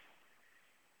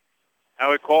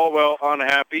 Howie Caldwell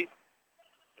unhappy.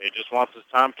 He just wants his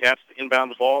Tomcats to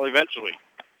inbound the ball eventually.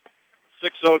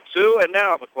 6:02, and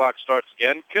now the clock starts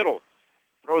again. Kittle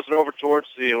throws it over towards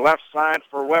the left side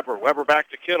for Weber. Weber back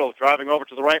to Kittle, driving over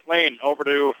to the right lane, over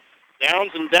to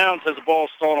Downs, and Downs has the ball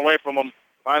stolen away from him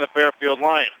by the Fairfield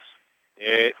Lions.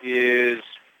 It is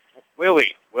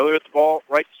Willie. Willie with the ball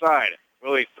right side.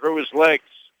 Willie through his legs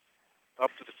up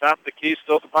to the top of the key,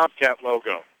 still the Bobcat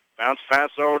logo. Bounce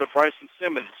pass over to Bryson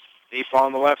Simmons, deep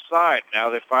on the left side. Now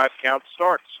the 5-count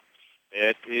starts.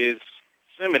 It is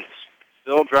Simmons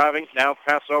still driving. Now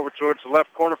pass over towards the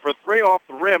left corner for 3 off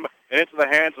the rim and into the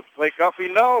hands of Blake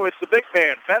Guffey. No, it's the big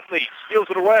man. Bentley steals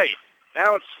it away.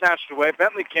 Now it's snatched away.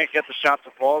 Bentley can't get the shot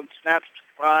to fall, and snatched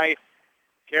by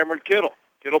Cameron Kittle.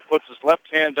 Kittle puts his left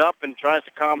hand up and tries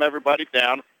to calm everybody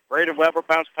down. Braden Weber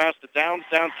bounce pass to Downs.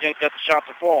 Downs can't get the shot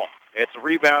to fall. It's a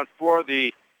rebound for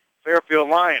the Fairfield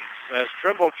Lions as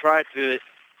Trimble tried to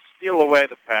steal away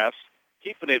the pass,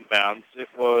 keep it in bounds. It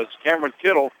was Cameron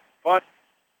Kittle, but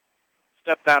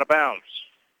stepped out of bounds.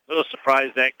 A little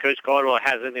surprised that Coach Caldwell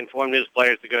hasn't informed his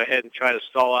players to go ahead and try to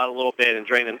stall out a little bit and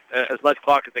drain as much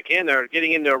clock as they can. They're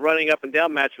getting into a running up and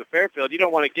down match with Fairfield. You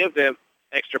don't want to give them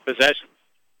extra possessions.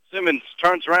 Simmons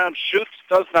turns around, shoots,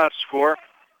 does not score.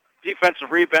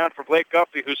 Defensive rebound for Blake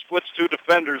Guffey, who splits two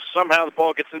defenders. Somehow the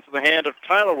ball gets into the hand of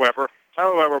Tyler Weber.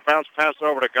 Tyler Weber bounced pass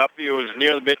over to Guffey, who is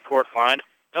near the midcourt line.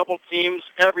 Double teams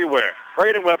everywhere.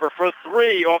 Braden Weber for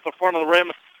three off the front of the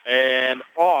rim and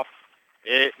off.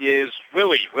 It is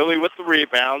Willie. Willie with the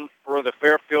rebound for the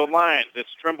Fairfield Lions. It's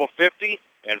Trimble 50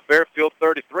 and Fairfield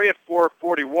 33 at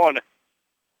 4:41.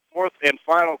 Fourth and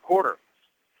final quarter.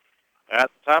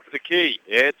 At the top of the key,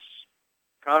 it's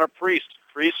Connor Priest.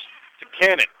 Priest to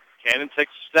Cannon. Cannon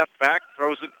takes a step back,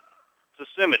 throws it to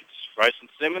Simmons. Bryson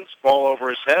Simmons, ball over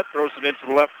his head, throws it into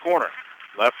the left corner.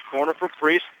 Left corner for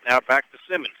Priest. Now back to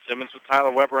Simmons. Simmons with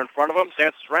Tyler Weber in front of him.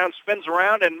 Dances around, spins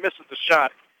around, and misses the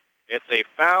shot. It's a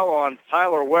foul on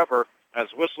Tyler Weber as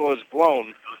whistle is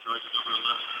blown.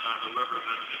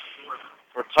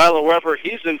 For Tyler Weber,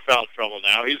 he's in foul trouble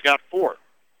now. He's got 4.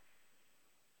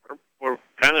 We're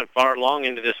kind of far along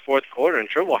into this fourth quarter, and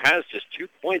Trimble has just 2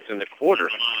 points in the quarter.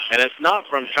 And it's not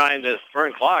from trying to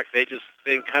burn clock. They just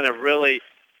been kind of really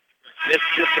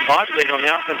discombobulated on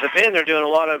the offensive end. They're doing a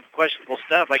lot of questionable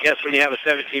stuff. I guess when you have a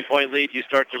 17-point lead, you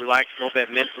start to relax a little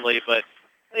bit mentally. But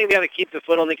I think you got to keep the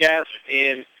foot on the gas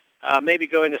and maybe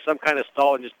go into some kind of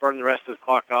stall and just burn the rest of the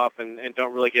clock off and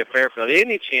don't really give Fairfield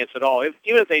any chance at all.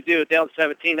 Even if they do down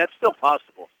 17, that's still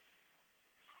possible.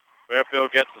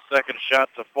 Fairfield gets the second shot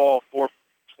to fall,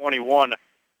 4:21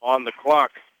 on the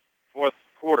clock, fourth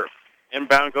quarter.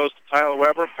 Inbound goes to Tyler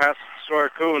Weber, passes to Sawyer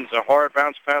Coons. A hard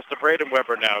bounce pass to Braden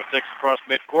Weber now. It takes across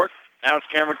midcourt. Now it's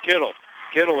Cameron Kittle.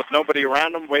 Kittle, with nobody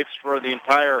around him, waits for the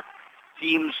entire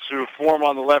teams to form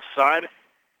on the left side.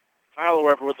 Tyler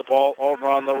Weber with the ball over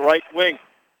on the right wing.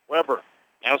 Weber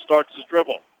now starts his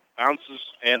dribble. Bounces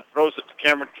and throws it to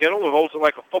Cameron Kittle, who holds it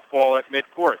like a football at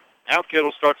midcourt. Now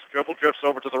Kittle starts to dribble, drifts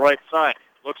over to the right side.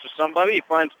 Looks for somebody. He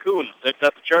finds Coons. Takes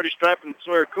out the charity stripe, and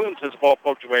Sawyer Coons has the ball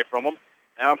poked away from him.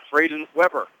 Now Braden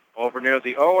Weber over near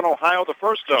the O in Ohio, the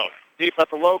first O. Deep at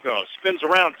the logo. Spins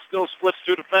around, still splits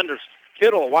two defenders.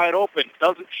 Kittle wide open,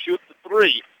 doesn't shoot the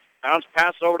three. Bounce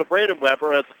pass over to Braden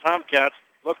Weber as the Tomcats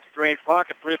look to drain clock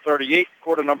at 3:38,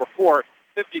 quarter number 4.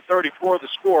 50-34 the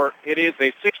score. It is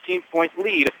a 16-point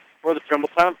lead for the Trimble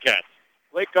Tomcats.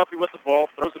 Blake Guffey with the ball,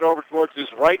 throws it over towards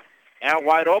his right. Now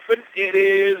wide open, it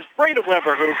is Braden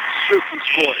Weber who shoots and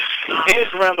scores.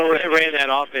 Hands around the ran that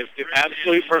offense to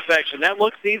absolute perfection. That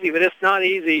looks easy, but it's not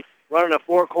easy running a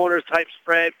four corners type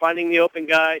spread, finding the open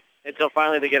guy until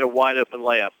finally they get a wide open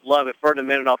layup. Love it. Burn a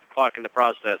minute off the clock in the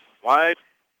process. Wide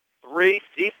three,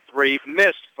 deep three,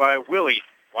 missed by Willie.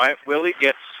 Wyatt Willie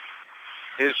gets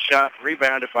his shot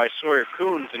rebounded by Sawyer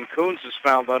Coons, and Coons is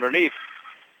fouled underneath.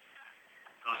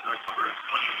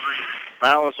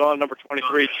 Foul is on number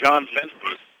 23, John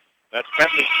Bentley. That's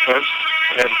Bentley's first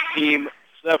and team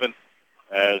 7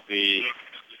 as the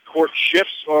court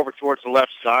shifts over towards the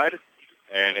left side,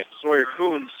 and it's Sawyer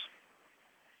Coons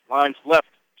lines left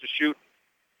to shoot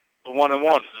the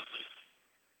 1-and-1.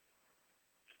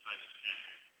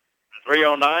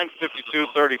 3:09,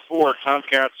 52-34.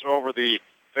 Tomcats over the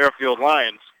Fairfield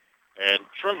Lions, and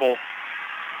Trimble,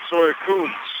 Sawyer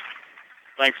Coons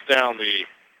banks down the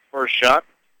first shot.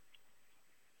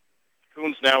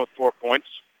 Coons now with 4 points.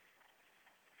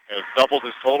 Has doubled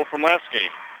his total from last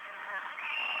game.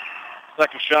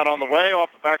 Second shot on the way,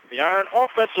 off the back of the iron.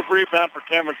 Offensive rebound for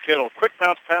Cameron Kittle. Quick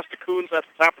bounce pass to Coons at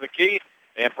the top of the key.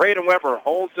 And Braden Weber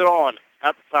holds it on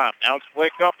at the top. Now it's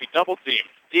Blake Guffey, double team.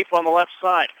 Deep on the left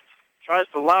side. Tries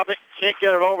to lob it. Can't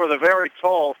get it over the very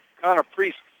tall Connor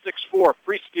Priest, 6'4".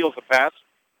 Priest steals the pass.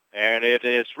 And it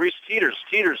is Reese Teeters.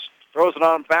 Teeters throws it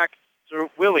on back to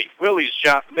Willie. Willie's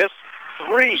shot missed.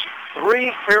 Three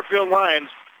Fairfield Lions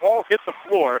all hit the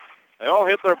floor. They all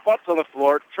hit their butts on the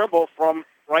floor. Trimble from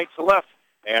right to left.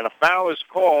 And a foul is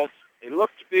called. It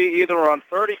looked to be either on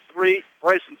 33,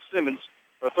 Bryson Simmons,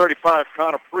 or 35,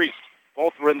 Connor Priest.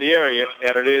 Both were in the area,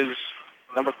 and it is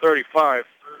number 35,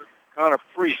 Connor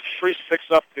Priest. Priest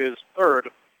picks up his third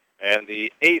and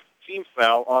the 8th team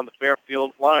foul on the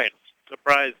Fairfield Lions.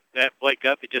 Surprised that Blake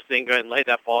Guffey just didn't go ahead and lay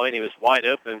that ball in. He was wide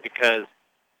open because,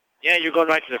 yeah, you're going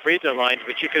right to the free throw line,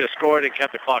 but you could have scored and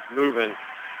kept the clock moving.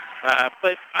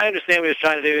 But I understand what he was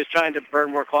trying to do. He was trying to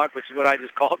burn more clock, which is what I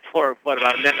just called for,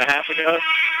 about a minute and a half ago.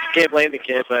 Can't blame the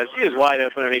kid, but he was wide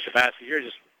open underneath the basket. You're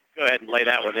just go ahead and lay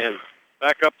that one in.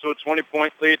 Back up to a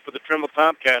 20-point lead for the Trimble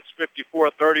Tomcats,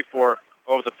 54-34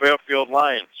 over the Fairfield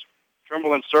Lions.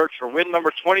 Trimble in search for win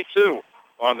number 22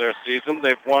 on their season.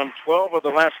 They've won 12 of the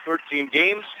last 13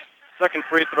 games. Second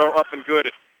free throw up and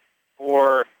good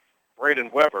for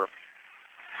Braden Weber.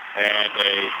 And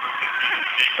a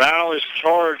foul is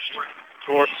charged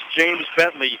towards James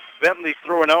Bentley. Bentley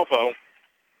threw an elbow.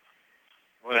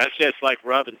 Well, that's just like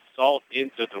rubbing salt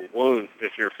into the wound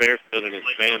if you're Fairfield and his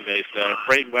fan base.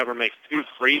 Braden Weber makes 2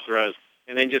 free throws,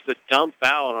 and then just a dumb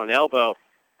foul on elbow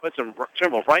puts him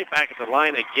Trimble right back at the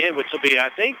line again, which will be,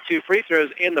 I think, 2 free throws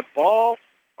in the ball,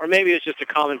 or maybe it's just a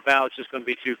common foul. It's just going to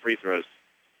be 2 free throws.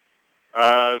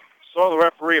 Saw the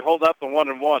referee hold up the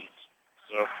 1-and-1s.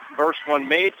 So first one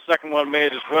made, second one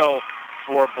made as well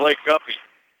for Blake Guppy.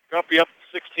 Guppy up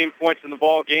 16 points in the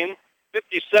ball game.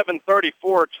 57-34,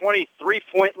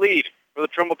 23-point lead for the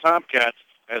Trimble Tomcats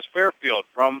as Fairfield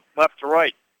from left to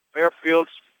right.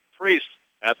 Fairfield's Priest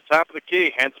at the top of the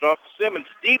key, hands it off to Simmons.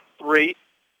 Deep three,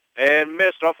 and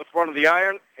missed off the front of the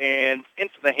iron and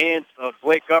into the hands of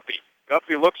Blake Guppy.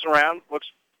 Guppy looks around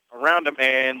him,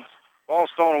 and ball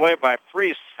stolen away by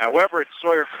Priest. However, it's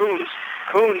Sawyer Coons.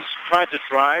 Coons tried to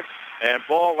drive, and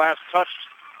ball last touched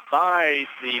by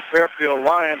the Fairfield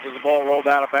Lions as the ball rolled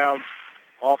out of bounds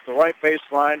off the right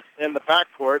baseline in the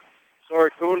backcourt. Sawyer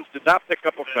Coons did not pick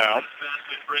up a foul.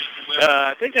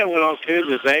 I think that went on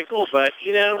Coons' ankle, but,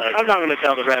 I'm not going to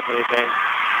tell the ref anything.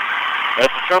 It's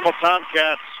the Trimble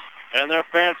Tomcats and their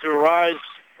fans who rise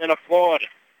and applaud.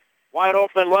 Wide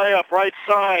open layup, right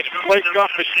side, Blake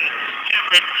Guppy.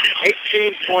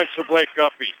 18 points for Blake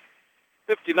Guppy.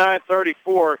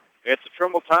 59-34. It's the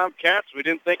Trimble Tomcats. We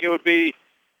didn't think it would be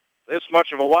this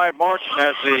much of a wide margin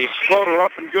as the floater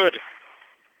up and good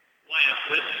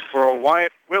for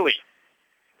Wyatt Willie.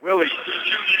 Willie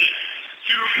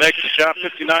makes the shot,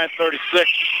 59-36.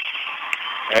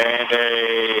 And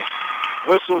a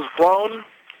whistle's blown.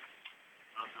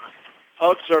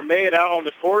 Hugs are made out on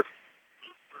the court.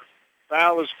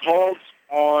 Foul is called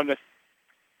on the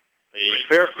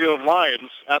Fairfield Lions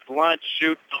at the line to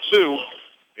shoot 2.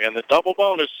 And the double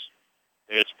bonus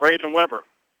is Braden Weber.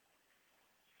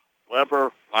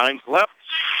 Weber lines left,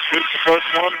 shoots the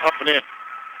first one, up and in.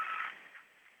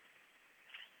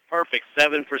 Perfect,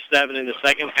 7 for 7 in the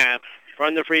second half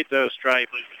from the free throw stripe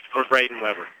for Braden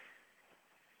Weber.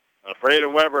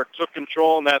 Braden Weber took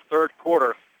control in that third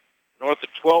quarter, north of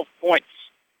 12 points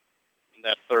in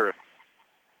that third.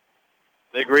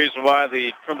 Big reason why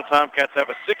the Trimble Tomcats have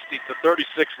a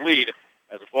 60-36 lead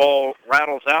as the ball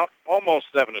rattles out, almost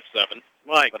 7-7.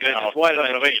 My goodness, why did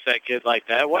I face that kid like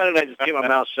that? Why did I just keep my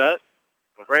mouth shut?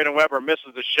 When Braden Weber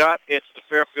misses the shot, it's the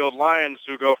Fairfield Lions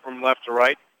who go from left to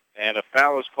right, and a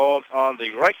foul is called on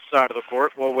the right side of the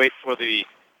court. We'll wait for the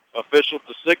official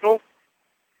to signal.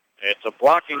 It's a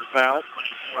blocking foul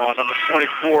on number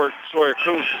 24, Sawyer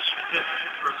Coons.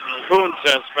 Coons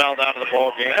has fouled out of the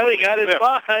ball game. Well, he got his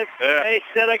 5. Yeah. He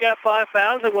said, I got 5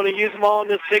 fouls. I'm going to use them all in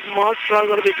this big monster I'm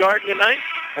going to be guarding tonight,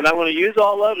 and I'm going to use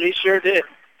all of them. He sure did.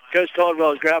 Coach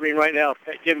Caldwell is grabbing him right now,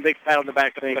 giving him a big pat on the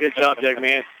back saying, good job, young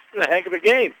man. It's a heck of a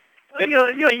game. You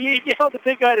held the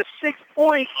big guy to 6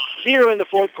 points, 0 in the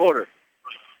fourth quarter.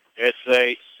 It's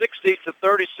a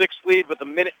 60-36 lead with a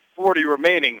minute 40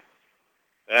 remaining.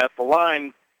 At the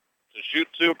line to shoot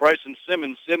 2, Bryson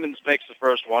Simmons. Simmons makes the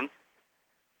first one.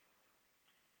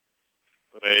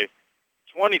 With a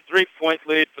 23-point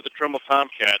lead for the Trimble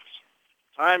Tomcats.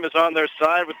 Time is on their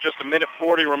side with just a minute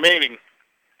 40 remaining.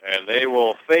 And they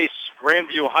will face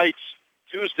Grandview Heights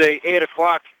Tuesday, 8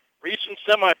 o'clock, region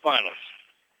semifinals.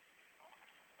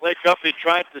 Blake Guppy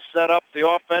tried to set up the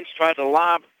offense, tried to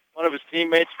lob. One of his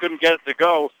teammates couldn't get it to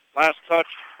go. Last touch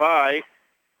by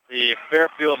the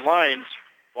Fairfield Lions.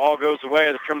 Ball goes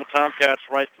away. The Trimble Tomcats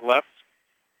right to left.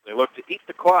 They look to eat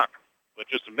the clock with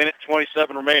just a minute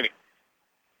 27 remaining.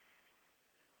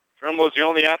 Trimble is the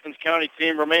only Athens County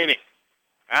team remaining.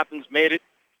 Athens made it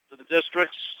to the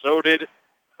districts. So did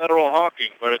Federal Hawking.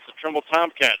 But it's the Trimble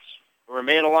Tomcats who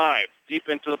remain alive deep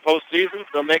into the postseason.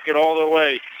 They'll make it all the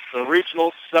way to the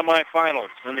regional semifinals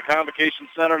in the Convocation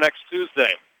Center next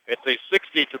Tuesday. It's a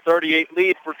 60-38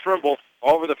 lead for Trimble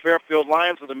over the Fairfield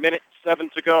Lions with a minute 7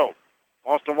 to go.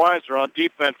 Austin Weiser on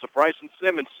defense to Bryson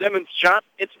Simmons. Simmons shot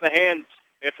into the hands.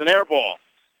 It's an air ball.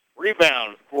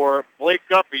 Rebound for Blake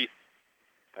Guppy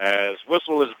as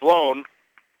whistle is blown.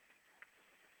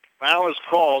 Foul is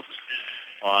called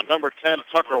on number 10,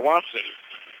 Tucker Watson.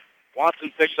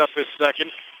 Watson picks up his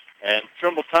second, and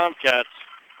Trimble Tomcats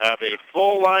have a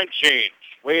full line change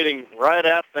waiting right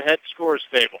at the head scorer's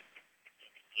table.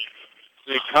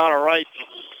 See Connor Wright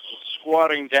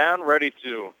squatting down, ready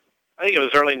to... I think it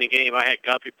was early in the game. I had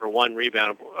Guppy for 1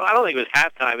 rebound. I don't think it was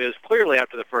halftime. It was clearly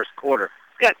after the first quarter.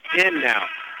 He's got 10 now.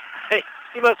 Hey,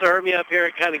 He must have heard me up here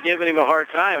and kind of giving him a hard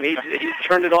time. He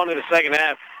turned it on in the second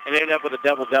half and ended up with a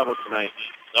double-double tonight.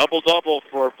 Double-double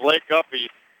for Blake Guffey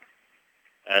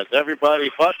as everybody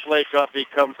but Blake Guffey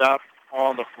comes out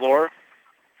on the floor.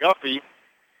 Guffey,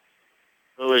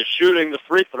 who is shooting the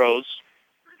free throws,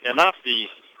 cannot be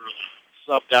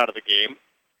subbed out of the game.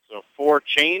 So 4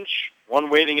 change, 1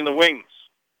 waiting in the wings.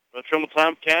 The Trimble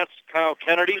Tomcats, Kyle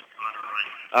Kennedy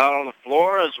out on the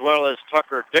floor, as well as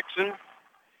Tucker Dixon.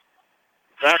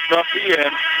 Zach Guffey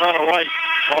and Connor Wright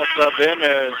all sub in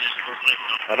as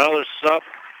another sub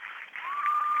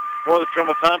for the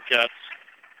Trimble Tomcats.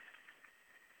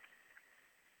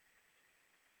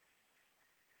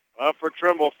 For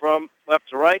Trimble from left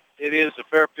to right, it is the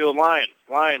Fairfield Lions.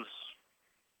 Lions,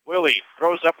 Willie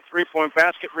throws up a 3-point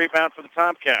basket, rebound for the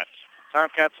Tomcats.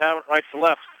 Tomcats have it right to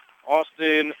left.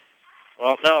 Austin,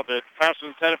 the pass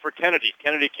was intended for Kennedy.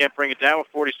 Kennedy can't bring it down with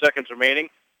 40 seconds remaining.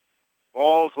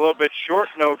 Ball's a little bit short,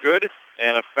 no good,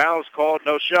 and a foul is called,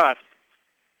 no shot.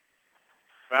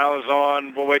 Foul is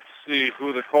on, we'll wait to see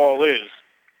who the call is.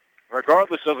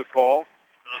 Regardless of the call,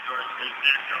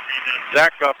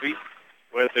 Zach Guffey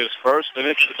with his first, and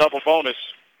it's the double bonus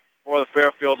for the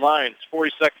Fairfield Lions.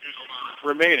 40 seconds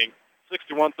remaining,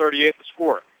 61-38 the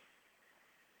score.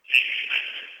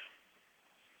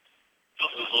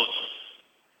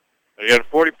 You got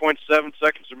 40.7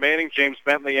 seconds remaining. James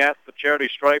Bentley at the charity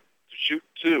stripe to shoot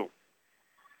 2.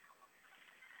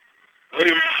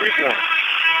 William Freeborn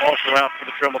also out for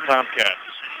the Trimble Tomcats.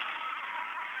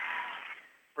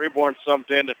 Freeborn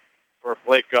subbed in for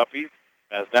Blake Guffey,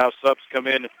 as now subs come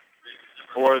in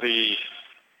for the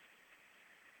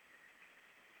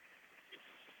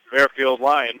Fairfield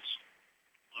Lions.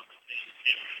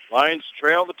 Lions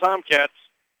trail the Tomcats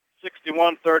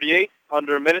 61-38,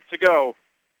 under a minute to go.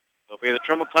 It'll be the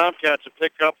Trimble Tomcats to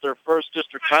pick up their first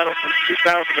district title from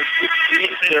 2016,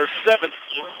 their 7th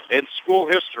in school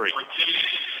history.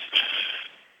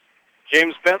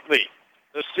 James Bentley,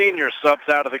 the senior, subs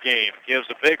out of the game, gives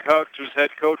a big hug to his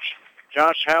head coach,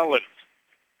 Josh Howland.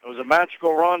 It was a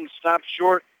magical run, stopped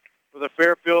short for the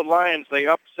Fairfield Lions. They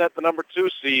upset the number 2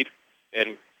 seed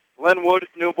in Glenwood,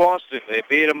 New Boston. They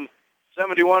beat them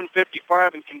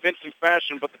 71-55 in convincing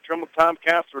fashion, but the Trimble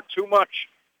Tomcats were too much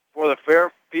for the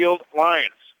Fairfield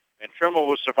Lions. And Trimble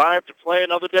will survive to play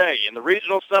another day in the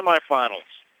regional semifinals.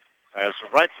 As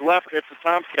right to left, it's the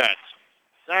Tomcats.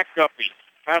 Zach Guffey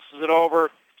passes it over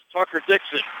to Tucker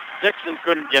Dixon. Dixon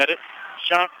couldn't get it.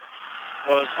 Shot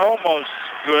was almost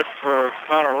good for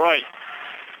Connor Wright.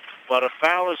 But a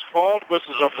foul is called.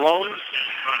 Whistles are blown.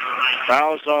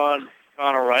 Foul's on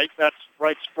Connor Wright. That's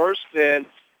Wright's first. And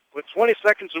with 20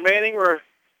 seconds remaining, we're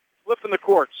flipping the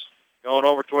courts. Going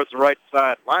over towards the right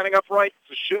side. Lining up right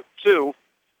to shoot 2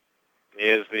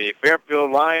 is the Fairfield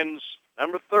Lions,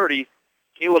 number 30,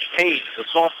 Caleb Payne, the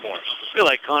sophomore. I feel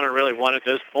like Connor really wanted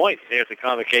those points here at the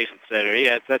Convocation Center. He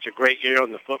had such a great year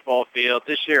on the football field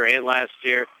this year and last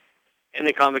year in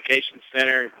the Convocation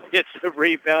Center. Gets the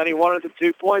rebound. He wanted the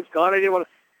 2 points. Connor didn't want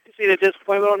to see the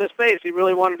disappointment on his face. He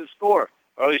really wanted to score.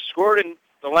 Well, he scored in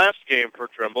the last game for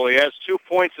Trimble. He has 2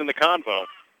 points in the convo.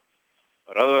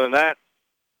 But other than that,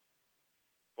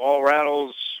 ball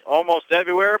rattles almost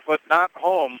everywhere, but not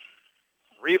home.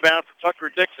 Rebound for Tucker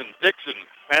Dixon. Dixon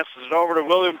passes it over to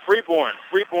William Freeborn.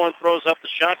 Freeborn throws up the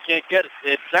shot, can't get it.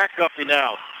 It's Zach Guffey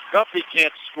now. Guffey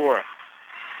can't score.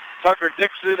 Tucker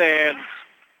Dixon and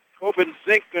Coben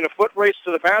Zink in a foot race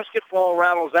to the basket. Ball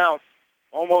rattles out.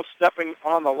 Almost stepping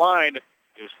on the line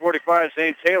is 45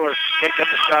 Zane Taylor. Can't get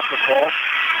the shot to fall.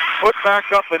 Put back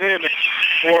up and in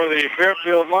for the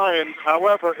Fairfield Lions.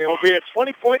 However, it will be a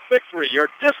 20-point victory. Your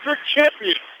district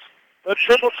champions, the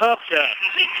Trimble Tomcats.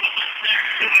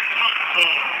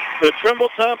 The Trimble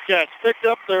Tomcats picked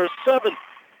up their 7th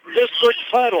district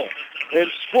title in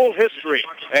school history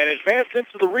and advanced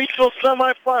into the regional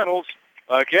semifinals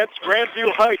against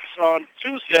Grandview Heights on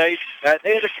Tuesday at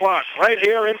 8 o'clock, right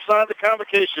here inside the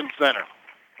Convocation Center.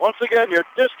 Once again, your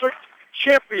district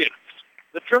champions,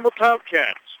 the Trimble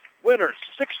Tomcats. Winners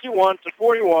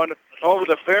 61-41 over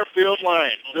the Fairfield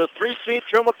Lions. The 3-seed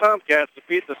Trimble Tomcats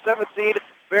defeat the 7th-seed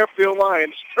Fairfield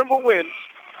Lions. Trimble wins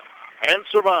and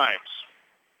survives.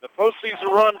 The postseason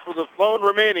run for the lone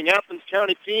remaining Athens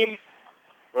County team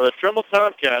for the Trimble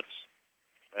Tomcats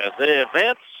as they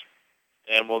advance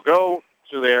and will go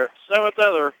to their 7th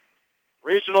ever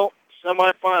regional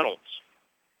semifinals.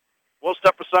 We'll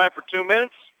step aside for 2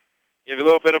 minutes. Give you a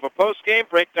little bit of a post-game,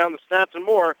 break down the stats and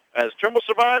more. As Trimble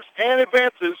survives and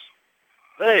advances,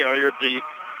 they are your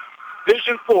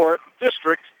Division IV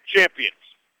district champions.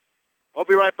 We'll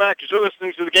be right back as you're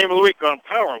listening to the Game of the Week on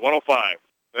Power 105.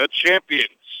 The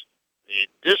champions, the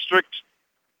district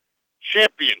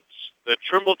champions, the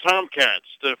Trimble Tomcats,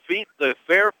 defeat the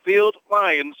Fairfield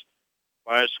Lions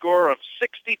by a score of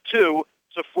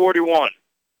 62-41.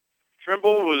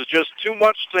 Trimble was just too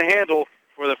much to handle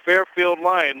for the Fairfield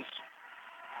Lions.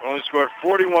 Only scored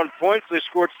 41 points. They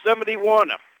scored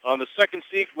 71 on the second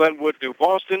seed, Glenwood, New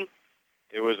Boston.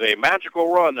 It was a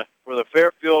magical run for the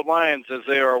Fairfield Lions as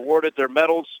they are awarded their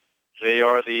medals. They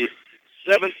are the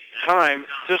 7th-time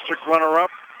district runner-up.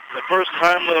 The first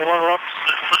time the runner-ups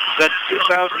since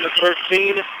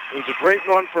 2013. It was a great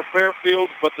run for Fairfield,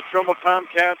 but the Trimble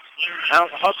Tomcats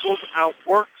out-hustled,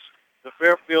 outworked the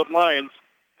Fairfield Lions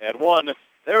and won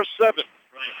their 7th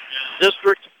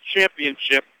district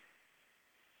championship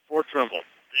for Trimble.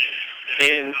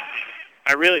 And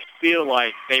I really feel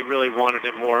like they really wanted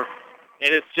it more.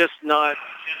 And it's just not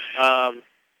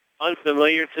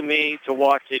unfamiliar to me to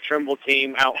watch a Trimble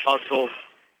team out-hustle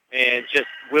and just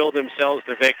will themselves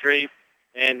to victory.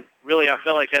 And really, I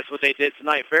felt like that's what they did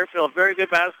tonight. Fairfield, very good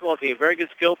basketball team, very good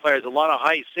skill players, a lot of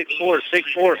height, 6'4",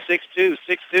 6'4", 6'2",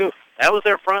 6'2". That was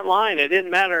their front line. It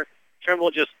didn't matter.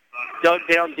 Trimble just dug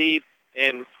down deep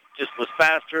and just was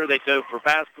faster. They dove for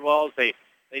basketballs. They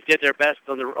did their best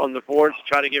on the boards to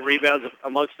try to get rebounds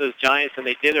amongst those giants, and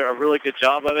they did a really good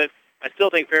job of it. I still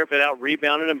think Fairfield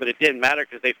out-rebounded them, but it didn't matter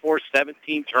because they forced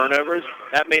 17 turnovers.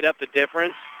 That made up the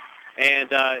difference. And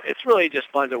it's really just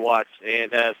fun to watch.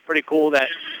 And it's pretty cool that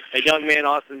a young man,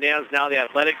 Austin Downs, now the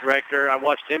athletic director. I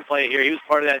watched him play here. He was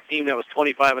part of that team that was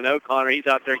 25-0, Connor. He's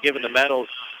out there giving the medals,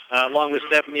 along with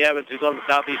Stephanie Evans, who's on the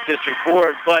Southeast District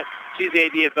Board. But she's the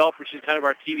AD at Belfort. She's kind of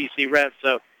our TVC rep.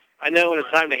 So I know when it's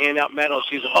time to hand out medals,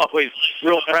 she's always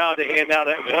real proud to hand out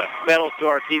medals to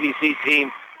our TVC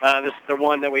team. This is the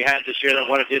one that we had this year that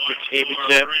won a district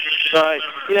championship. So,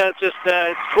 it's just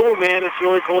it's cool, man. It's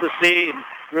really cool to see and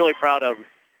really proud of them.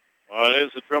 Well, it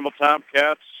is the Trimble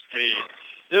Tomcats, the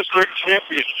district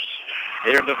champions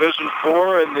here in Division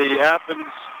 4 in the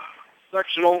Athens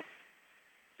sectional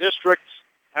district.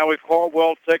 Howie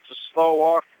Caldwell takes a slow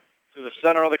walk to the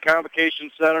center of the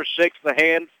Convocation Center, shakes the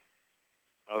hand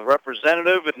of the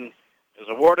representative, and is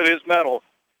awarded his medal.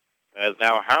 As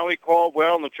now Howie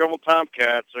Caldwell and the Trimble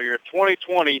Tomcats are your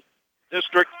 2020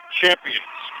 district champions.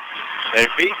 They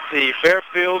beat the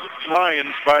Fairfield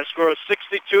Lions by a score of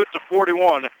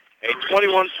 62-41, a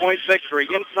 21-point victory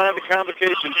inside the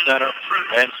Convocation Center,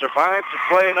 and survived to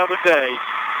play another day.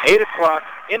 8 o'clock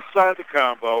inside the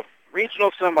Combo,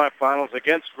 regional semifinals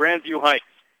against Grandview Heights.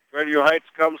 Grandview Heights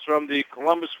comes from the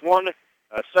Columbus 1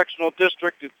 sectional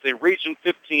district. It's a Region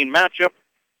 15 matchup.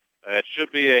 It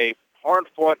should be a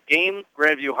hard-fought game.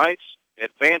 Grandview Heights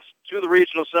advanced to the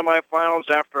regional semifinals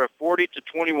after a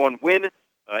 40-21 win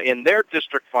in their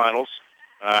district finals.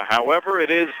 However,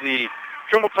 it is the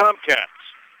Trimble Tomcats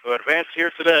who advance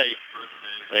here today.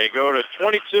 They go to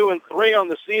 22-3 on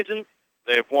the season.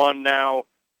 They've won now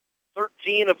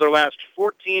 13 of their last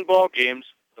 14 ball games.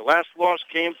 The last loss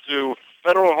came to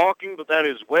Federal Hawking, but that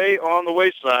is way on the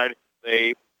wayside.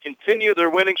 They continue their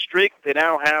winning streak. They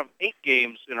now have 8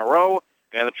 games in a row,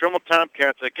 and the Trimble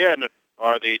Tomcats, again,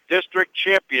 are the district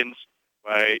champions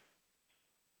by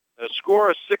a score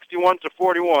of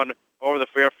 61-41 over the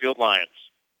Fairfield Lions.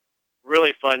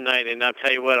 Really fun night, and I'll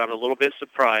tell you what, I'm a little bit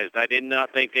surprised. I did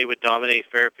not think they would dominate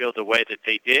Fairfield the way that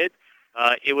they did.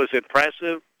 It was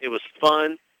impressive. It was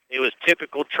fun. It was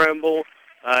typical Trimble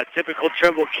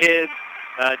kids,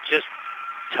 just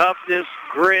toughness,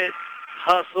 grit,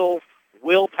 hustle,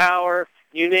 willpower,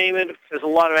 you name it. There's a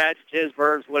lot of adjectives,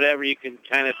 verbs, whatever you can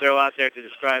kind of throw out there to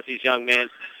describe these young men.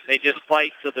 They just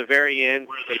fight to the very end.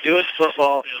 They do it in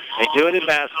football. They do it in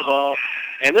basketball.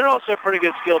 And they're also pretty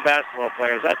good skilled basketball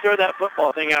players. I throw that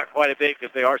football thing out quite a bit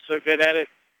because they are so good at it.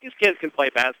 These kids can play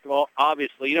basketball.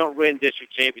 Obviously, you don't win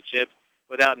district championships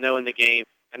without knowing the game.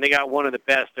 And they got one of the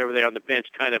best over there on the bench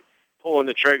kind of pulling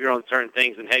the trigger on certain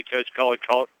things, and head coach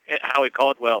Howie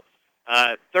Caldwell.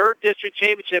 Third district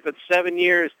championship in 7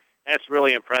 years. That's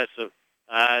really impressive.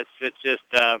 It's just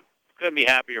couldn't be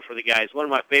happier for the guys. One of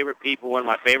my favorite people, one of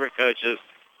my favorite coaches.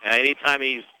 Anytime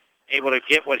he's able to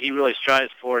get what he really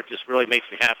strives for, it just really makes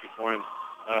me happy for him.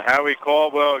 Howie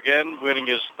Caldwell, again, winning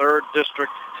his 3rd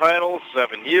district title,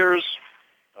 7 years.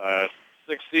 6th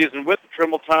season with the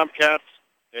Trimble Tomcats.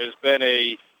 It has been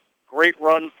a great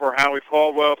run for Howie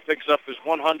Caldwell. Picks up his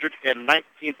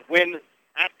 119th win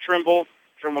at Trimble.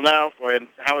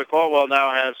 Howie Caldwell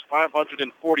now has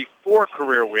 544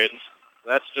 career wins.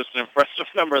 That's just an impressive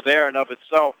number there in of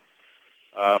itself.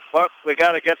 But we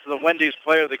got to get to the Wendy's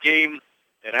player of the game.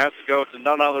 It has to go to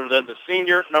none other than the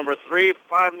senior, number 3,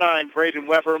 5'9", Braden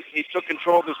Weber. He took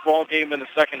control of this ball game in the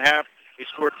second half. He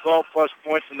scored 12-plus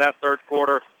points in that third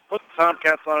quarter, put the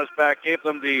Tomcats on his back, gave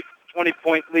them the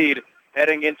 20-point lead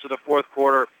heading into the fourth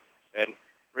quarter. And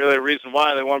really the reason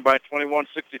why they won by 21,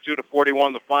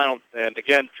 62-41 the final. And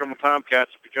again, Trimble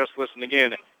Tomcats, if you're just listening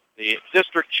in, the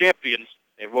district champions,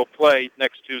 they will play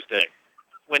next Tuesday.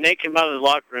 When they came out of the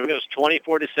locker room, it was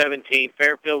 24-17.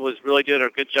 Fairfield was really doing a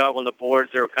good job on the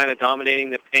boards. They were kind of dominating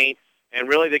the paint, and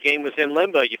really the game was in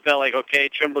limbo. You felt like, okay,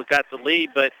 Trimble's got the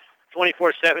lead, but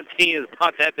 24-17 is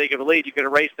not that big of a lead. You could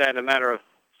erase that in a matter of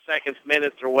seconds,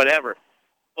 minutes, or whatever.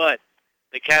 But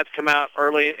the Cats come out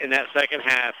early in that second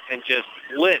half and just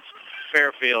blitzed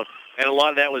Fairfield, and a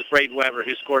lot of that was Braden Weber,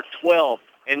 who scored 12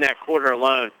 in that quarter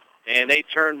alone. And they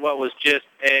turned what was just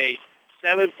a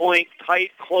 7-point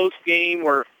tight, close game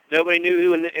where nobody knew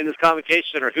who in this convocation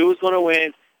center who was going to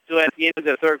win. So at the end of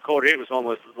the third quarter, it was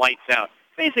almost lights out.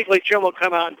 Basically, Trimble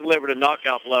come out and delivered a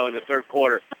knockout blow in the third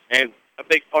quarter, and a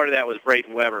big part of that was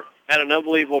Braden Weber. Had an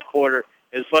unbelievable quarter.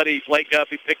 His buddy Blake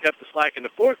Duffy picked up the slack in the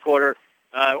fourth quarter,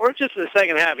 or just in the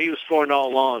second half. He was scoring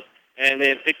all along, and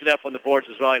then picked it up on the boards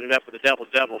as well. Ended up with a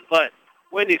double-double. But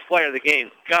Wendy's player of the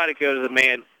game got to go to the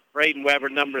man, Braden Weber,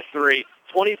 number 3.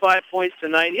 25 points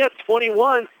tonight. He had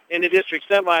 21 in the district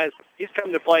semis. He's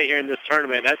come to play here in this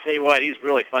tournament. I tell you what, he's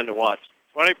really fun to watch.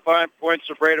 25 points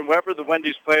for Braden Weber, the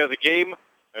Wendy's player of the game,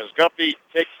 as Guppy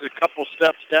takes a couple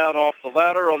steps down off the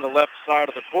ladder on the left side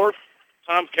of the court.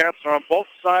 Tomcats are on both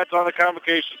sides on the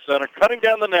Convocation Center, cutting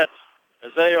down the nets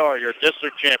as they are your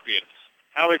district champions.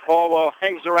 Howie Caldwell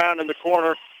hangs around in the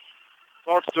corner,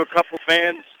 talks to a couple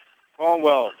fans.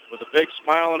 Caldwell with a big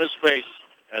smile on his face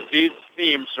as his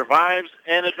team survives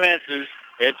and advances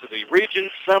into the region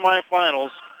semifinals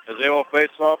as they will face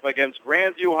off against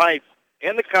Grandview Heights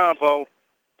in the combo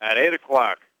at 8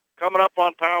 o'clock. Coming up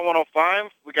on Power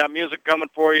 105, we got music coming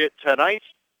for you tonight.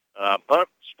 But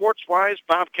sports-wise,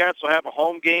 Bobcats will have a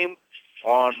home game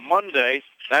on Monday.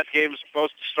 That game is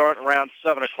supposed to start around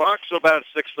 7 o'clock, so about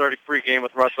a 6:30 pregame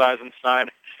with Russ Eisenstein.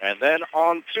 And then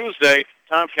on Tuesday,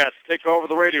 Tomcats take over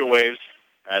the radio waves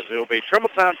as it will be Trimble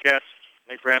Tomcats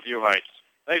and Grandview Heights.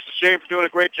 Thanks to Shane for doing a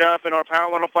great job in our Power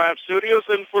 105 studios.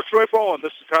 And for Troy Bowen,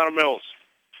 this is Connor Mills.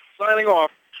 Signing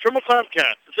off, Trimble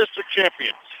Tomcats, the district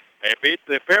champions. They beat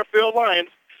the Fairfield Lions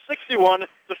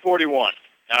 61-41.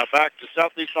 Now back to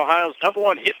Southeast Ohio's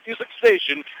 #1 hit music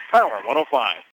station, Power 105.